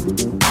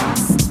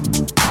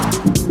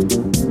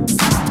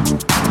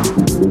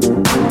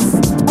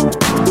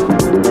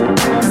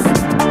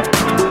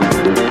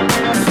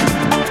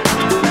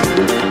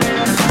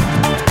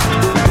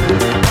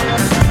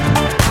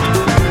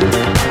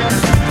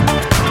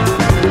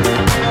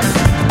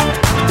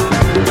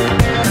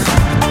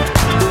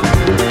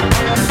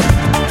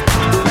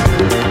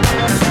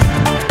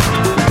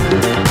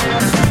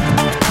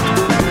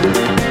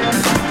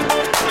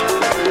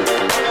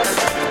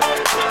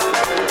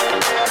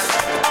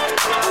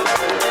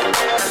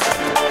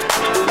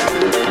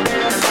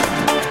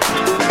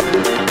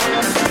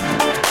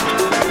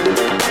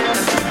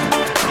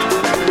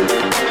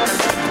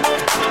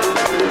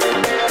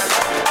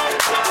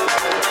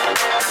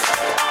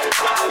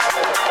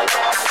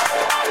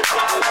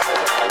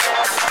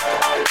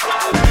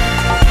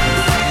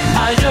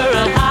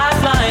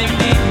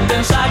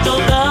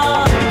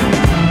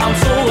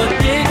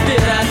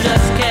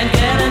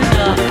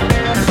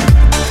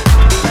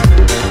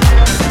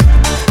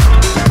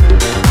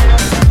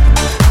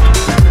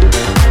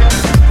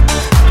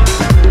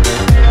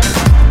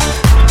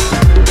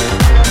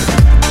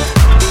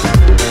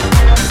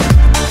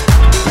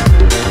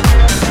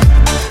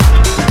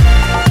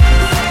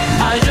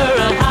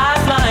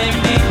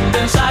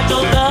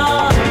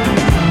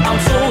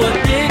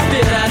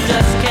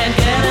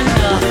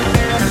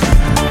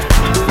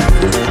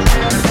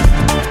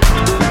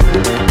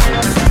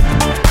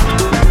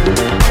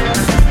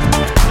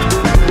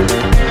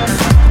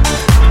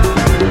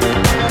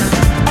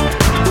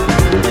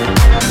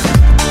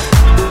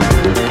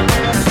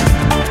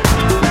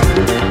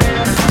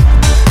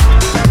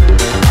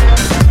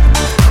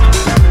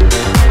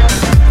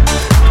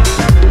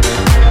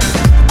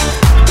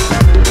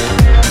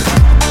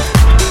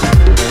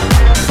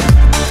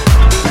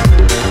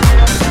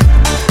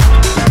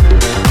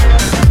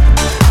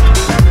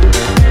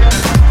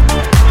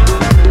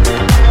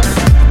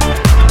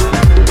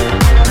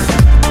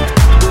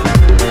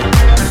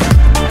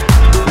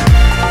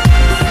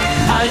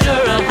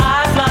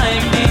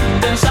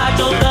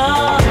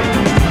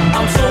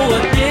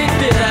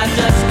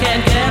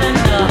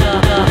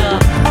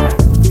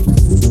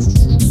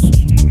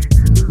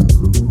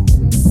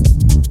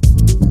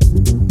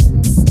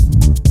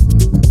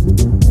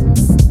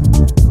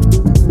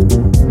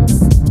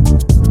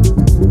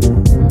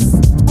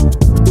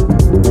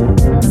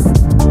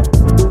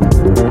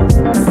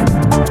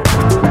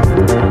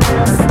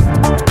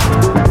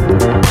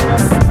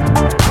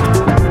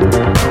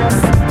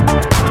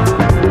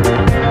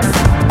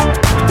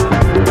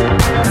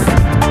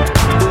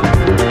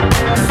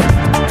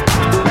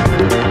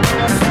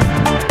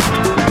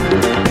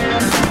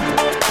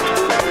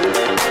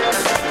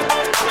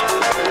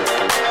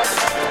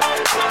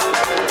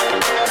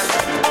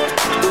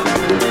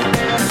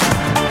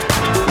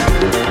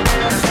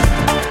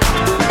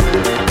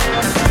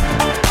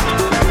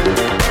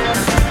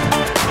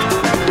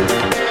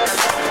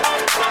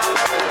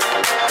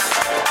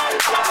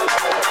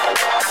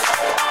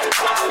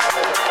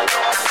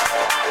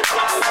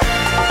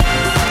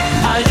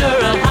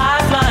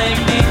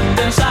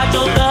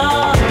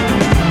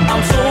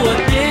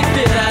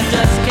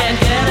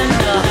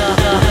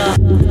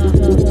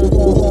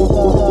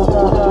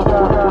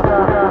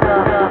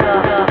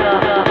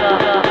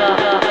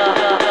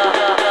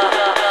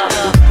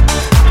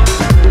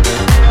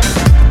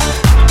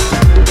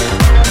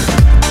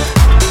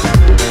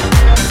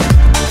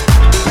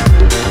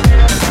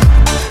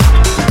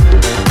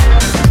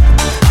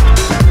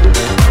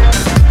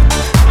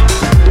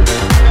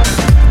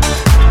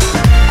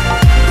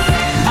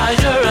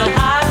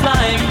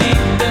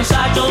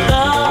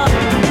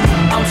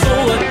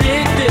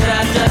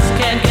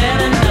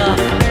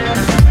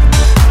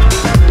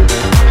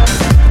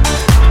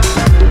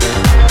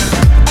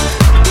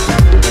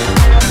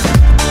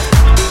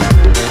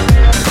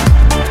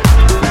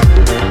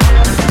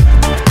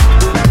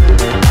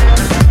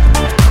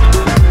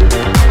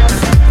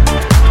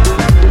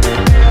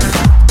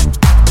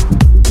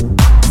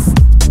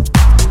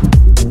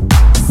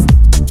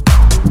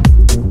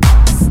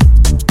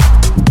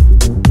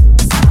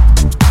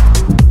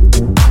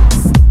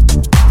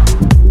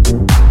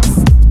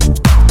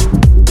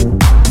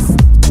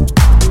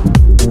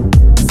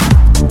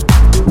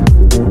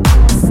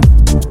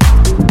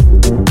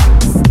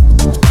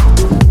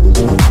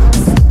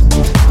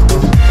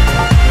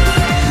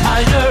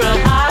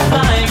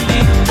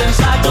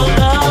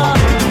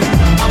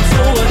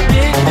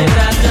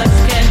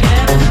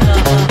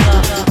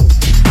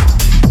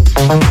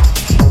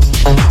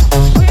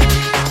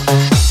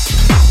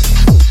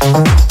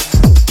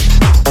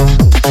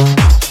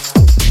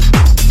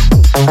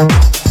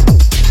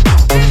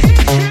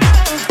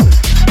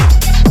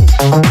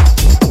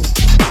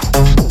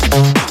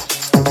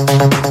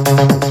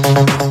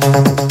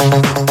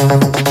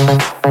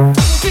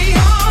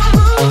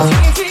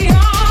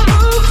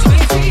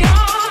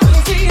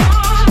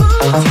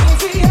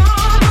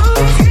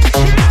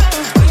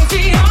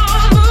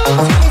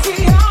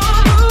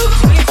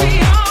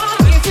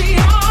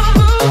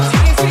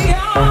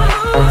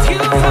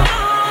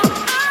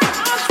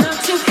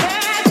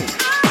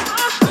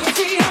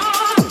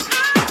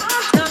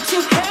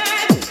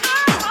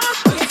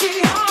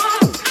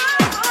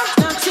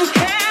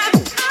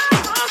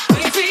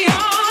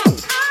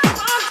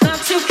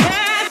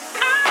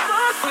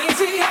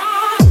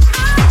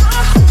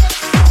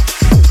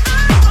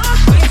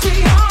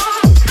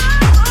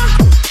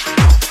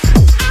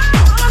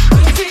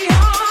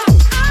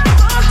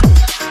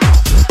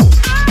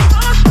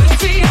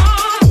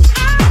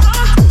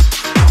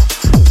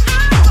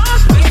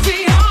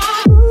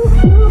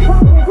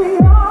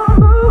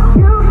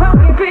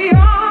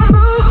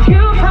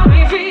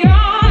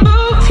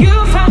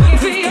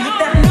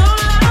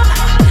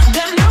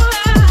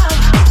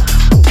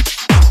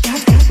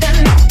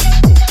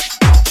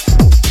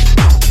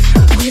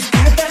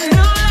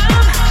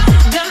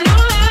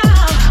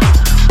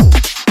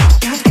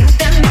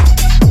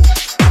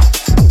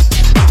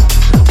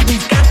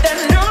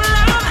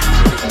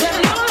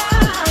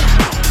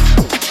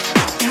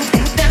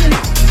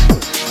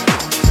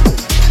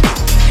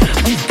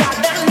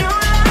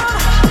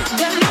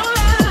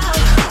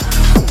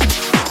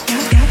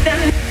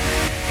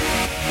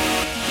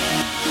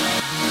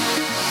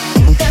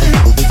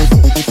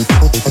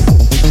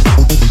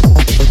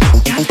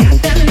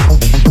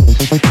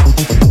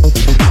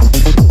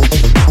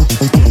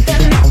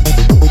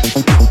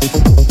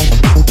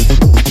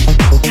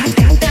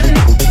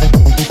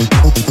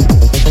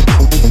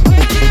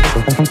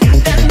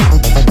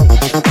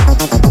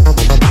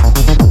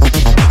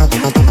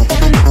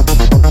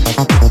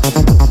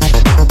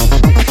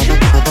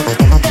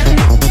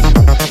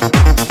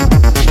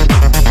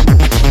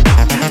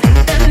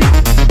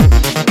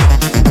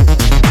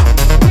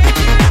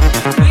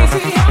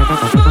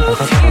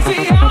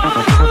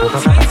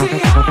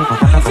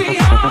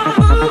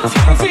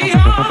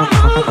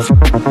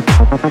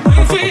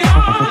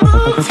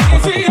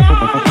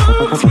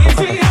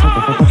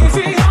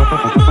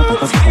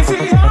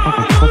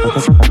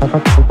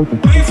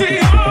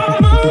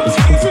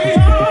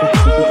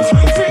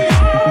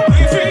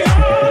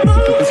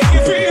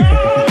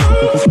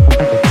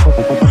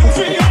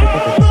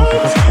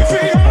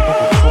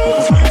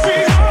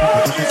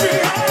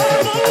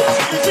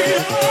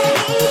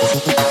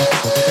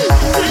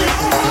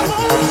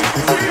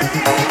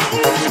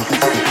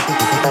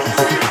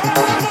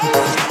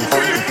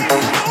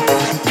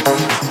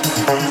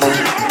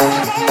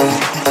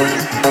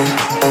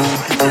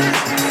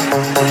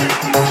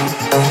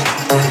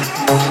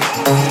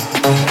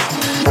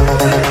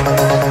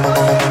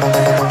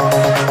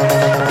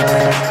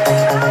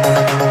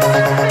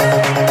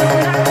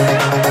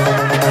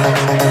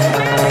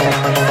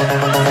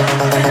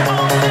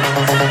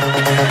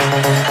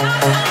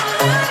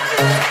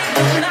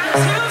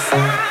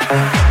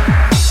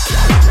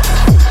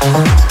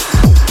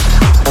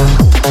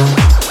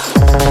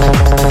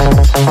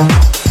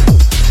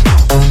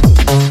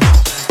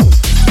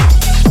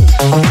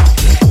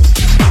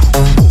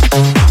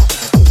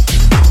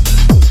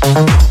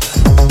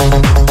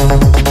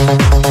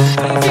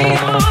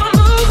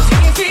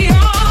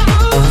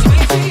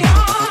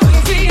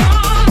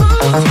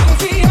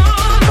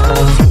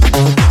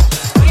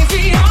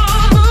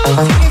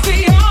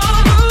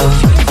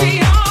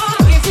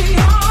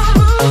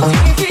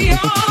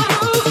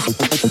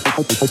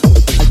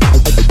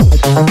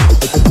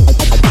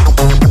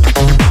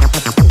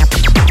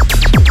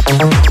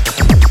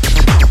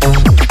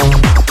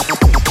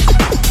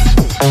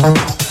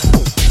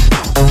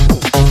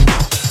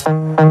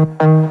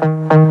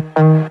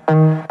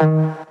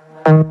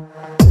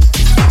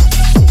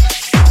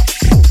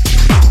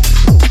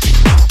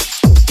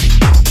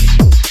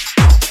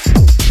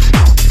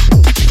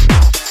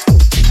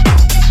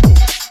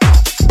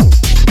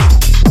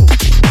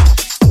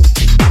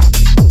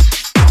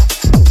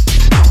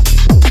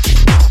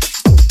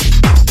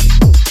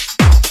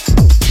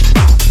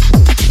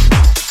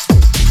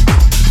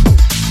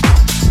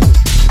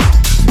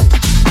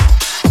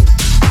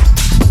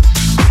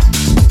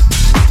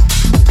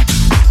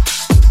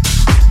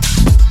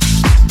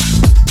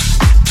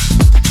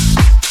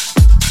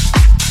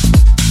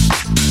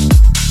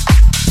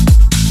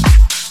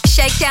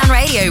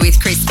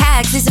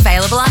 Caggs is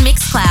available on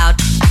Mixcloud.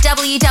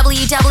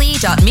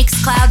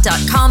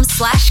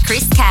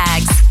 www.mixcloud.com/Chris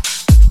Caggs.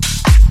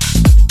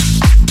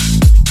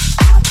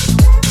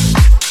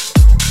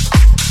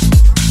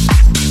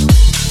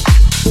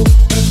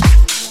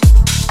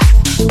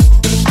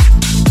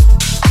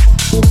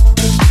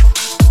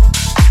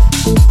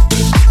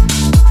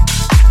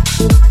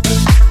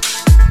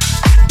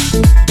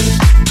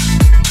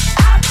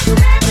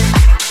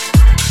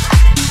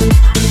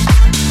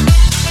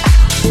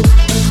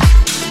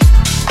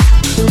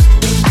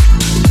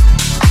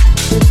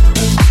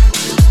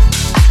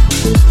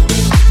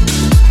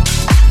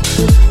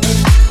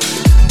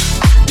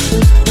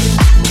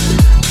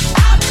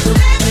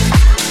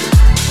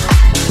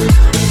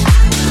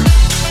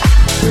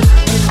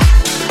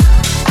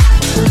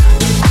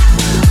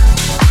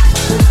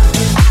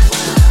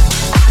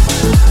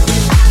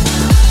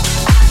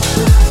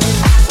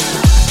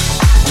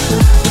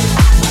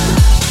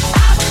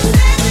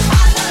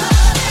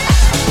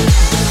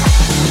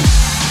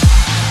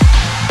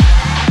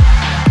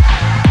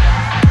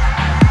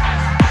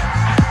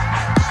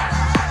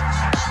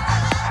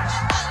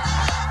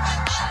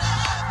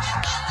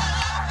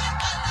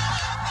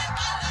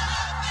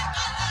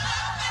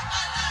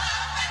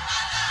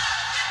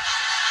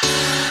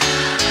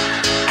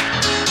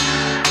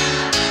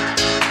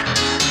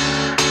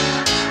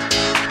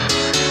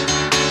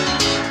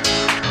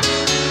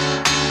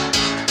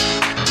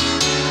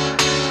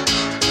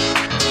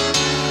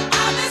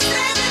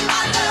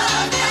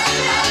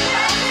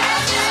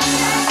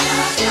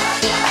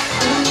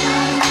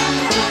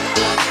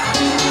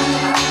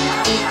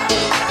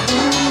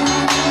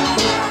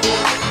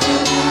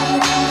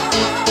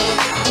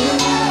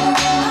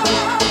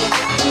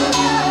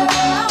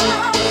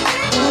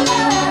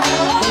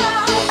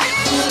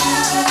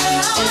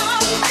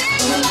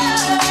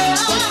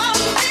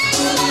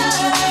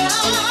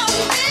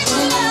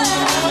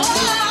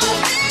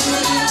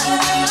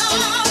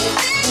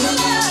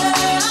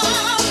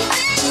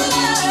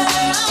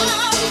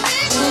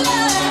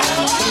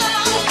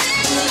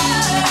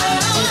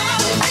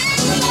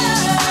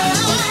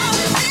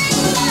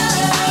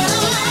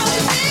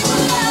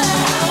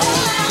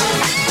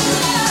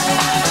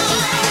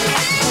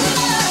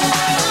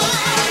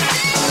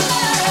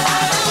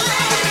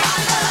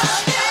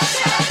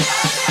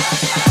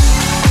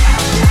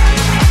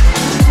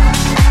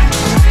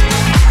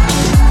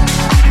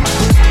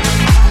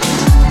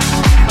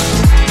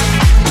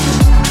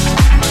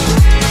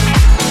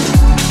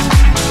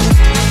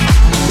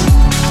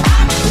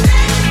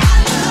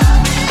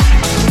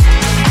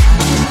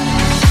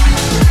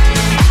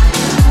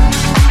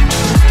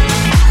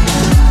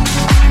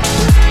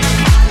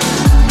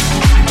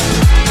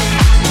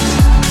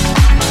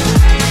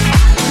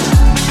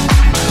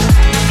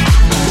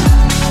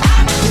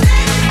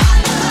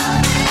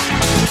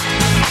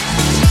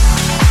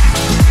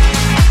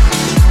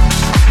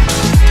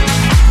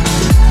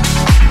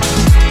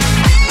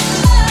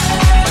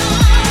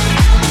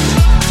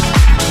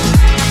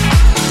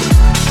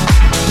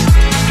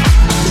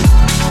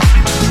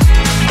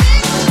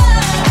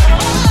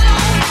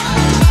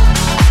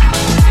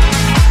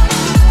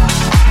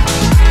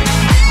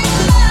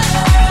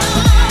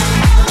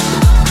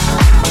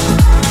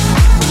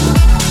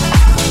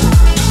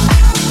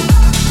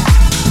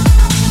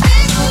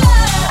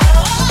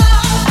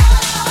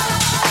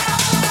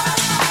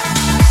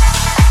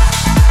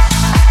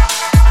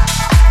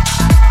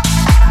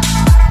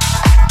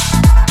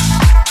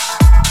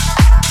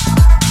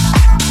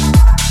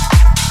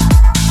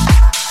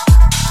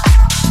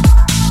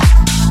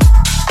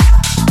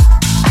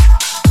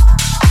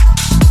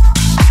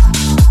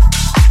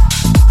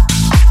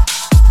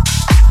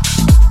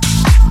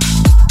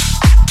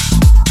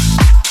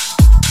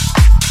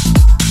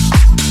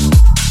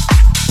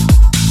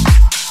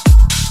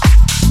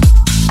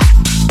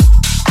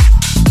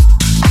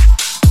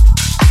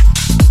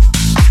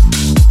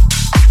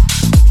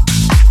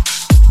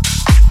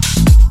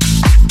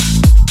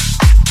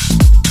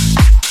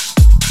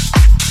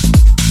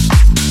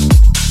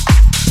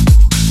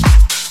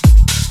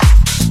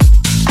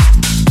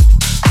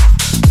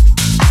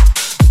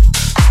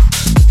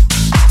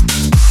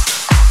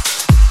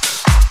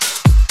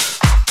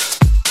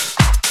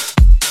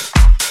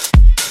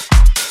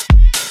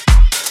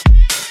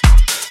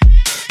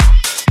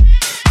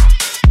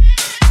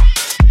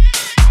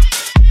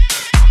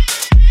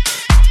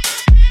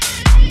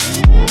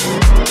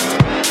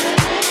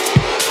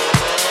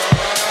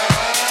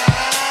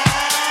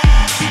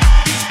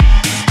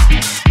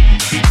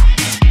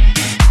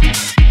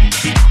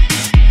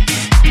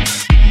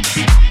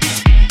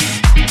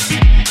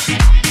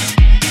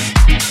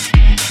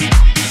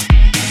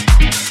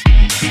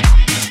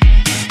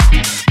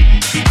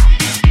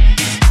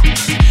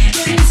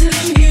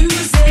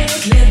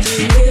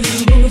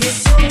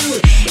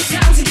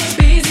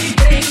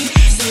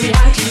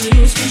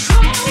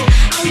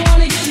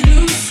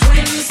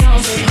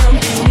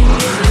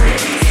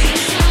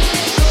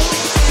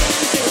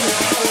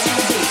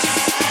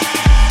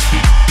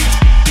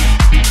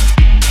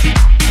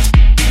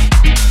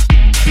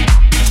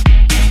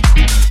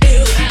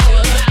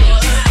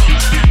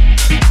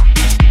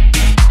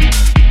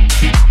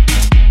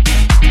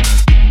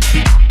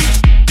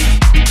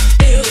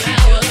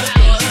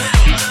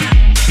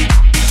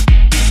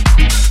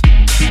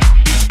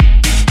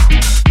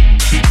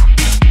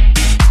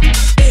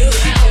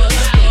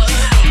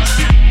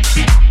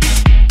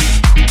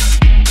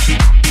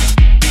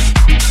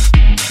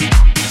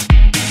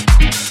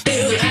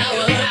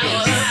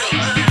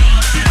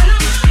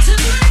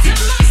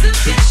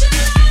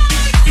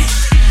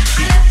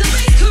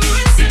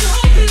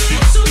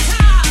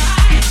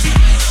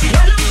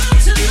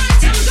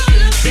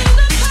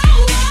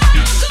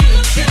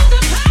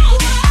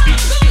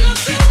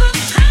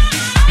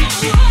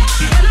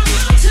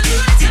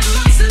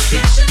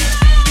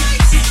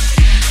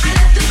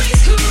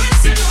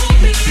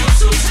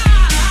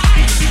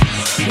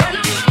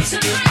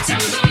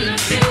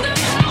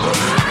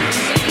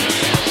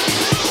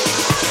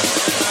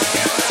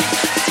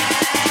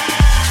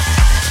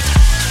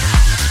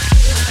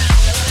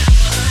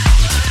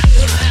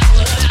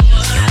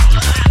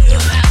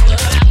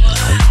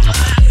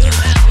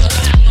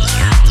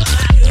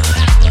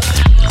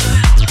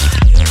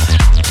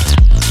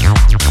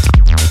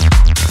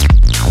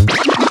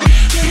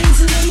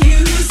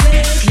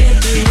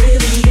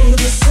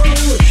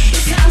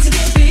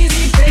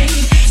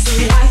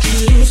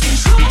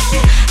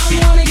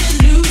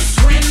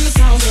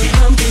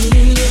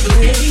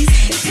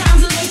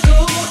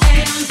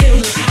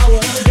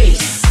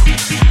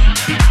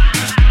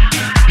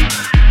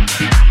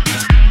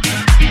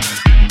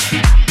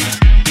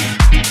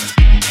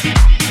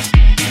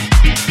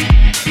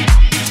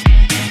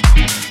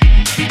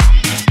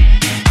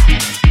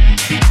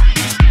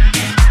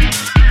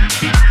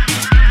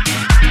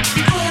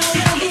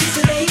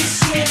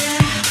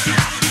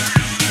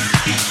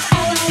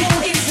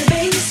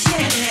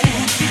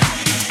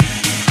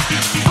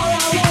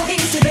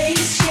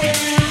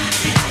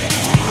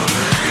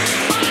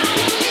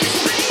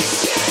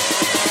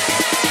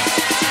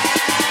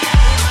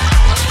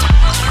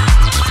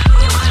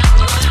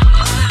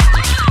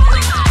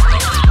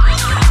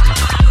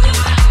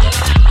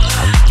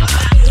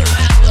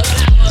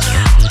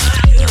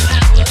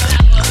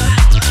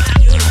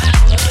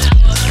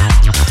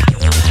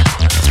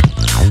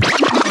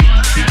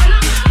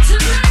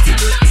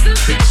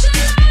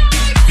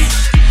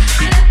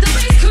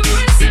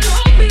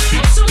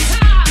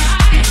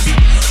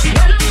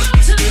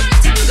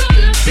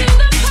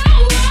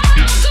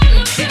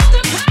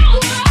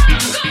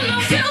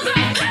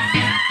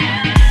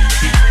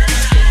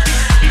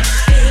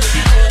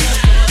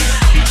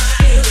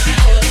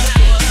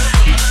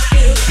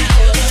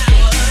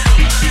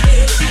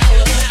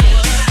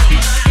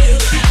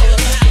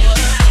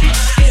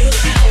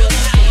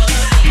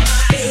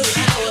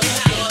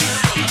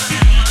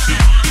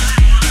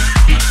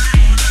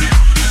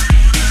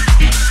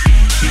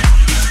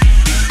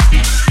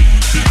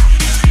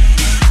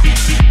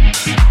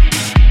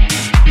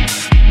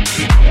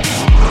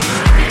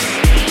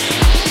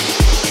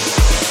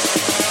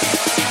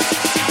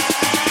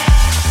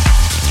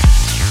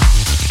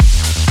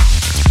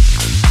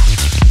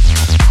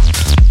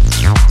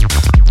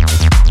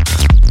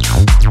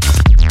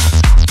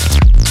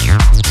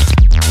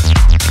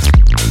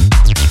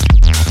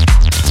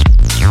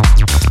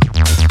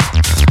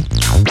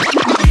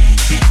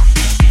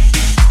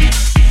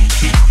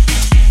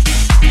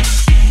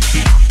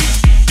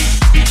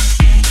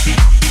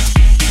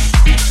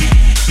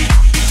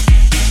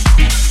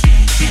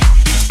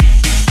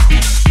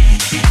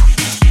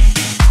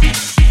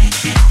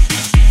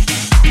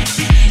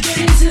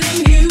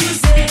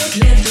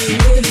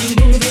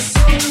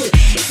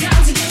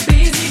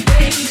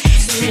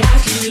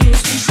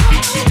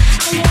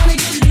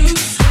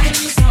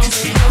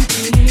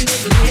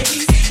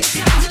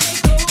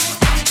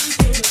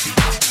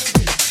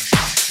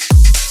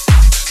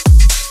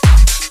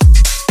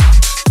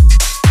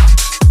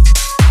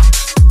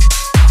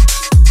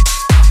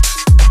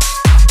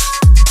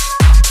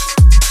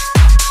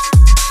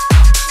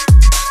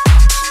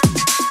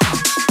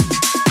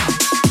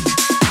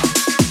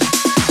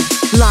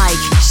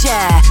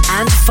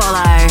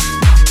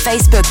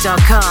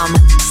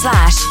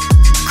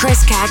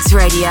 Facebook.com/Chris Caggs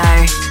Radio.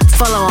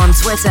 Follow on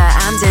Twitter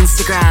and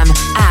Instagram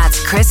at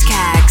Chris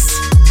Caggs.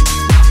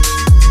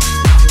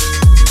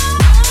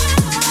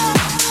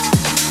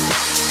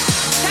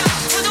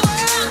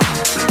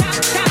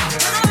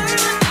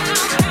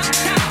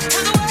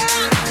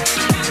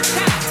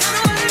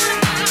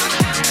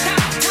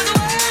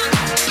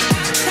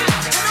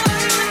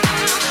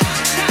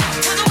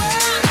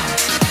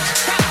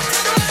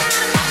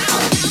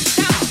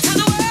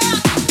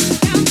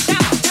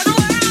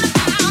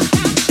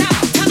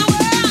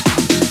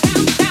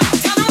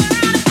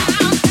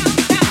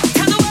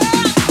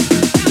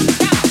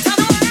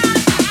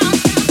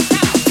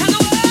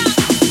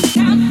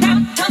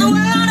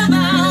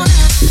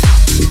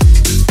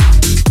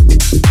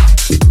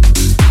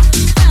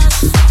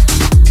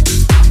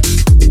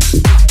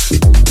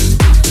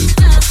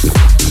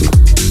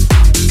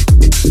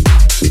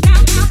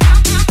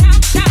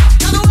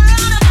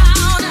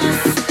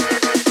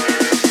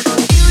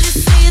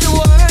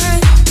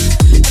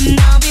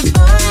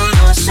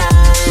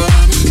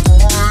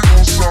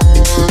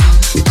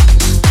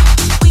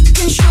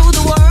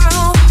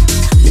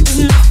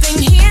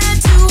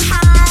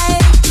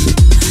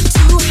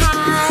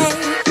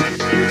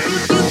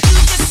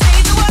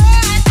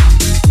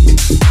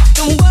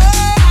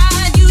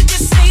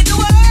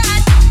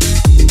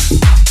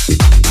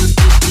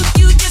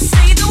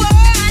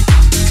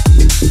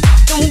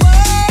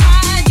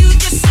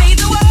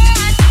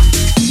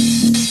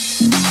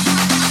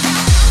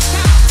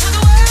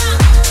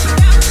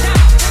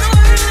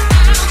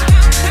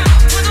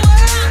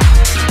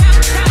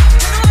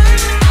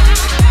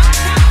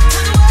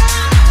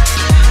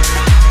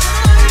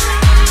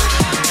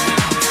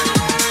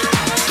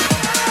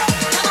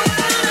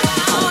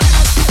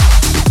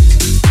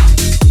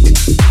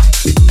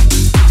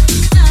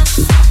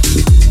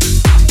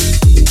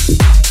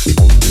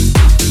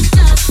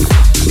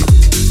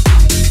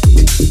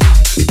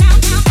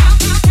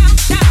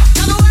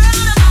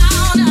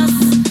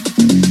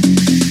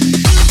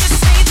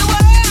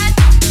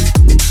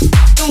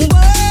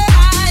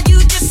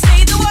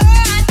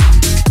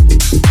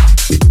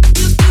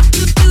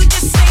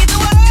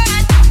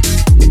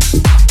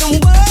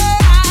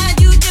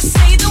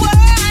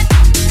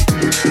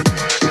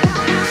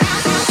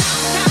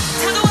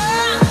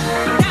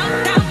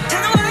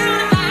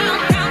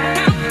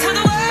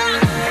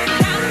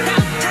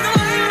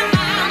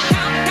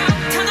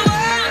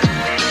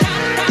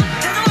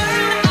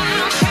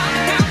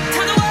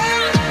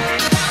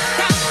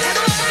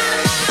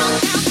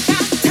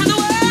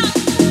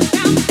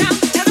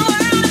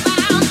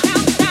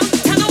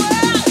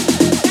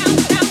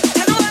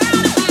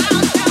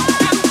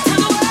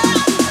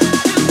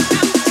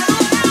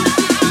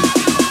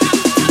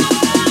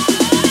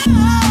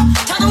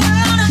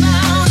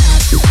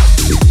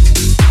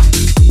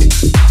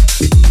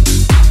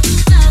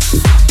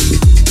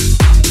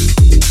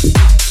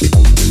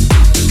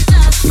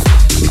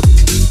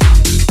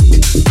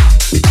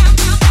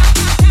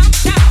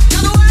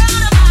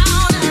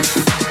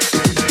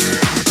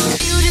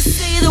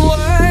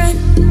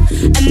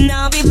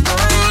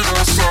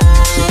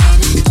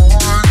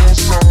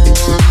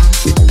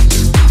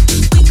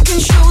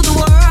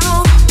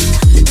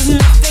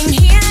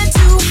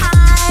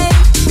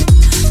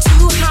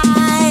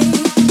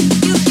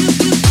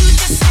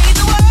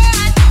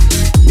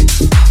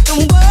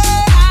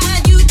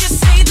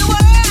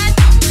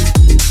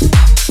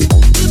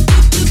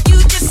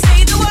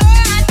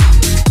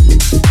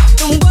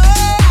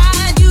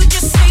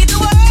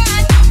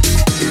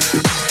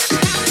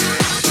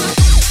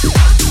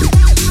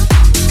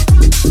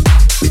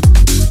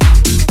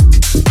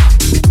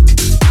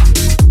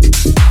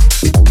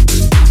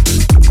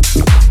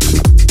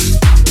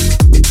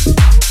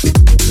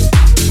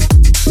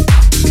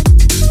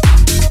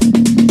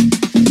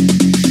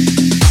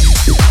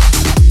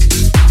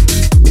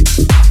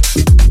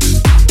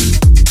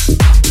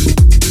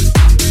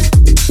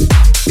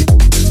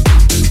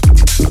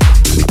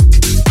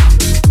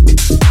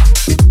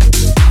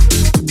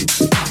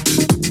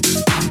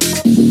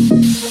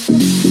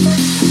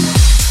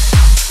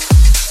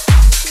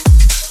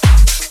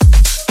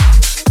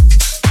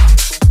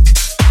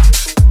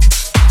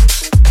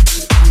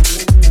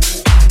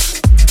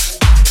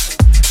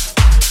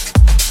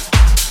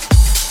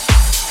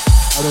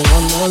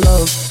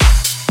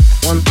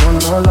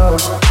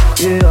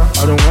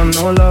 I don't want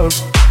no love.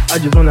 I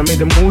just wanna make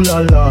the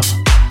moolah la.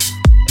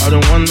 I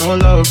don't want no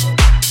love.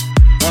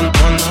 Want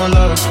no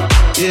love.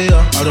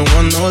 Yeah, I don't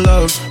want no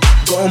love.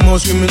 Got them all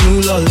screaming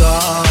ooh la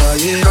la.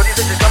 Yeah. Shorty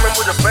said she coming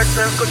with a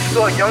presence, cause she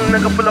saw a young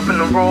nigga pull up in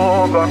the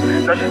Rover.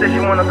 Now she said she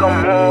wanna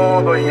come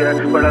over, yeah.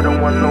 But I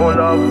don't want no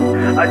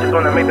love. I just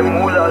wanna make the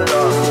moolah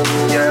la.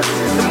 Yeah,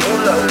 the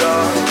moolah la.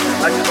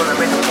 I just wanna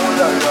make the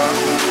moolah la.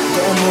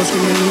 Got them all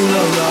screaming ooh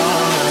la la.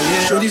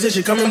 Yeah. Shorty said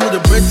she coming with a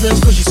presence,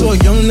 cause she saw a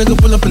young nigga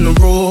pull up in the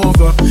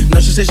Rover. Now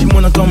she said she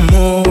wanna come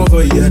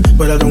over, yeah.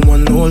 But I don't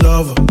want no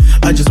love.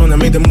 I just wanna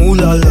make the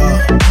moolah la.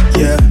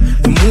 Yeah,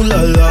 the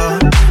moolah la.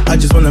 I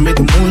just wanna make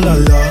the moolah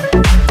la.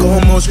 Go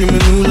home all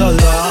screaming ooh la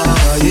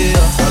la. yeah.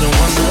 I don't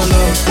want no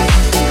love,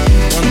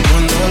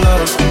 want no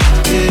love,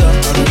 yeah.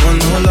 I don't want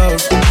no love,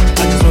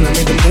 I just wanna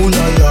make the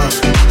moolah, la.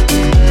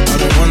 I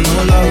don't want no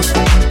love,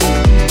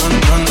 want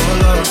no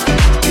love,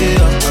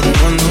 yeah. I don't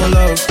want no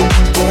love,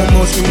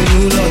 almost give me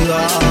moolah,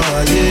 la,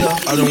 yeah.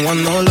 I don't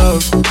want no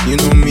love, you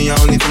know me, I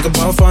only think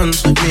about fun.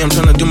 Me, I'm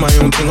tryna do my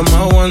own thing on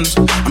my ones.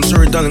 I'm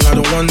sorry, darling, I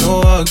don't want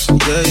no hugs,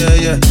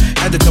 yeah.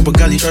 Had a couple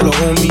gals try to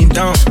hold me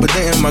down, but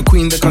they ain't my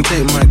queen, they can't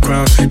take my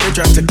crown. They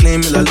tried to claim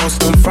it, I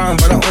lost and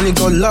found, but I only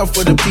got love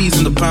for the peas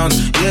and the pounds,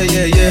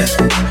 yeah.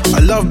 I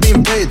love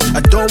being paid,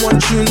 I don't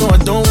want you, no, I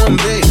don't want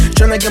bait.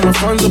 Tryna get my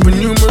funds up in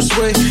numerous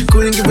ways,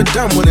 couldn't give a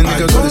damn what a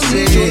nigga gotta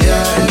say,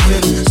 yeah.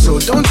 So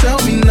don't tell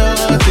me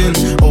nothing,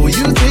 oh,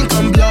 you think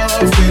I'm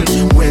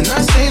bluffing, when I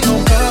say no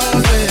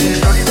coffee.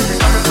 Shorty said she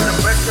coming with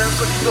a breakfast,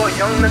 cause she saw a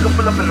young nigga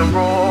pull up in the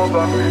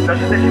Rover. Now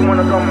she said she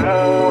wanna come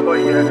over,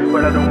 yeah,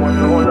 but I don't want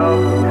no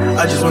love.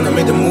 I just wanna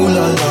make the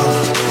moolah,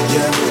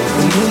 yeah,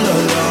 the moolah,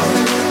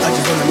 I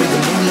just wanna make the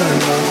moolah,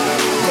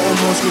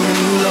 almost screaming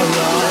moolah,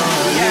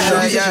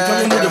 Shorty said she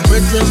coming with a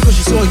red dress, cause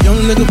she saw a young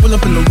nigga pull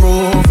up in the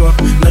Rover.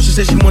 Now she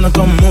said she wanna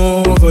come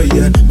over,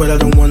 yeah, but I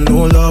don't want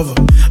no lover.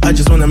 I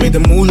just wanna make the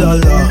moolah,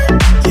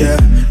 yeah,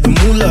 the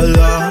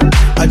moolah,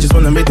 I just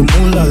wanna make the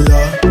moolah,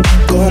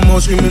 go home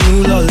all screaming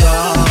moolah,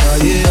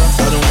 yeah.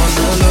 I don't want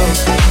no love,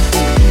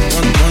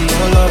 want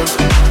no love,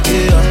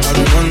 yeah. I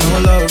don't want no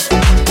love,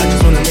 I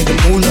just wanna make the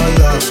moolah,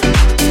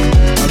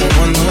 I don't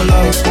want no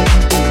love,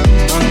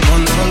 want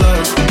no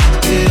love,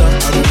 yeah.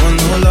 I don't want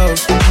no love,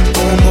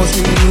 go home all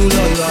screaming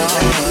moolah,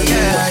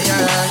 yeah.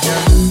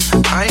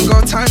 I ain't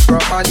got time for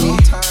a honey,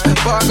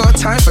 but I got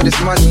time for this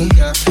money.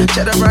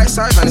 Check the bright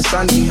side when it's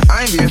sunny.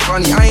 I ain't being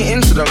funny, I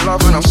ain't into the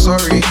love and I'm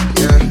sorry,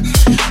 yeah.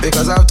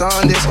 Because I've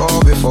done this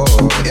all before,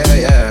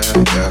 yeah.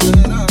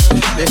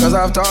 Because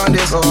I've done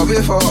this all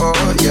before,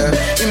 yeah.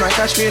 You might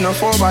catch me in a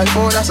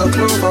 4x4, that's a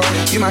clover.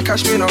 You might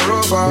catch me in a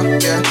Rover,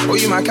 yeah. Or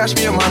you might catch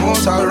me on my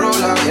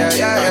Motorola, yeah.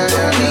 I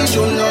don't need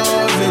your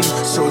loving,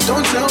 so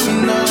don't tell me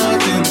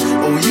nothing.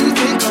 Oh, you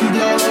think I'm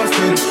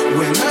bluffing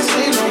when I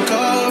say no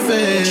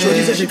coffee.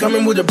 Shorty said she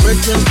coming with a bread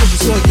dress, cause she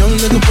saw a young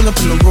nigga pull up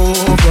in the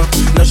Rover.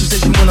 Now she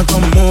said she wanna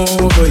come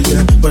over,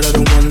 yeah, but I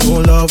don't want no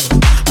love.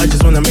 I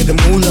just wanna make the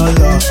moolah,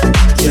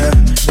 yeah,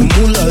 the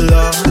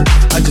moolah,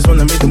 I just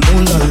wanna make the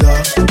moolah,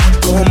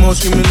 go home all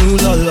screaming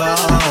moolah,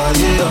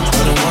 yeah.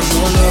 I don't want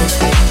no love,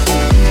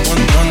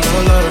 want no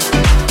love,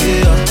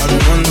 yeah. I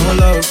don't want no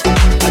love,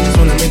 I just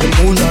wanna make the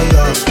moolah,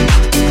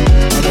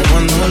 I don't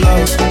want no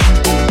love,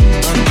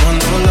 want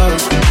no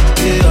love,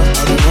 yeah.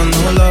 I don't want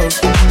no love,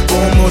 go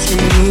home all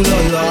screaming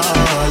moolah,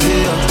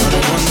 yeah. I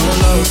don't want no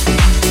love,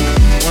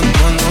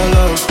 want no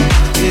love,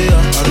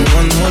 yeah. I don't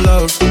want no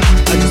love,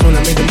 I just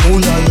wanna make the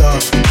moolah,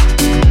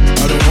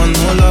 I don't want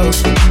no love,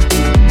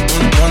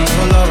 want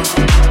no love,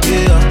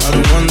 yeah. I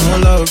don't want no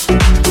love,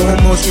 go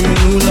home all screaming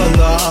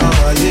moolah,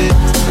 yeah.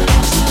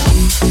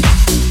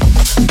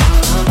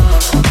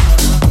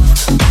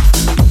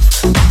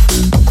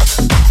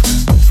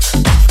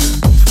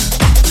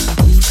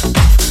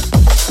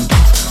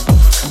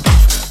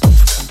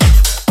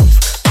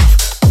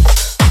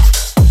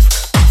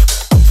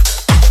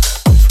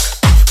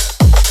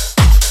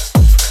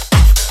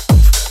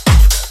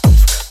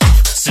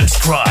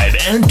 Subscribe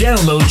and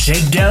download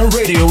Shakedown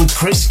Radio with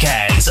Chris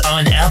Caggs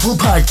on Apple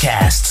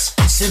Podcasts.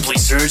 Simply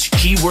search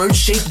keyword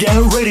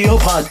Shakedown Radio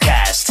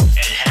Podcast.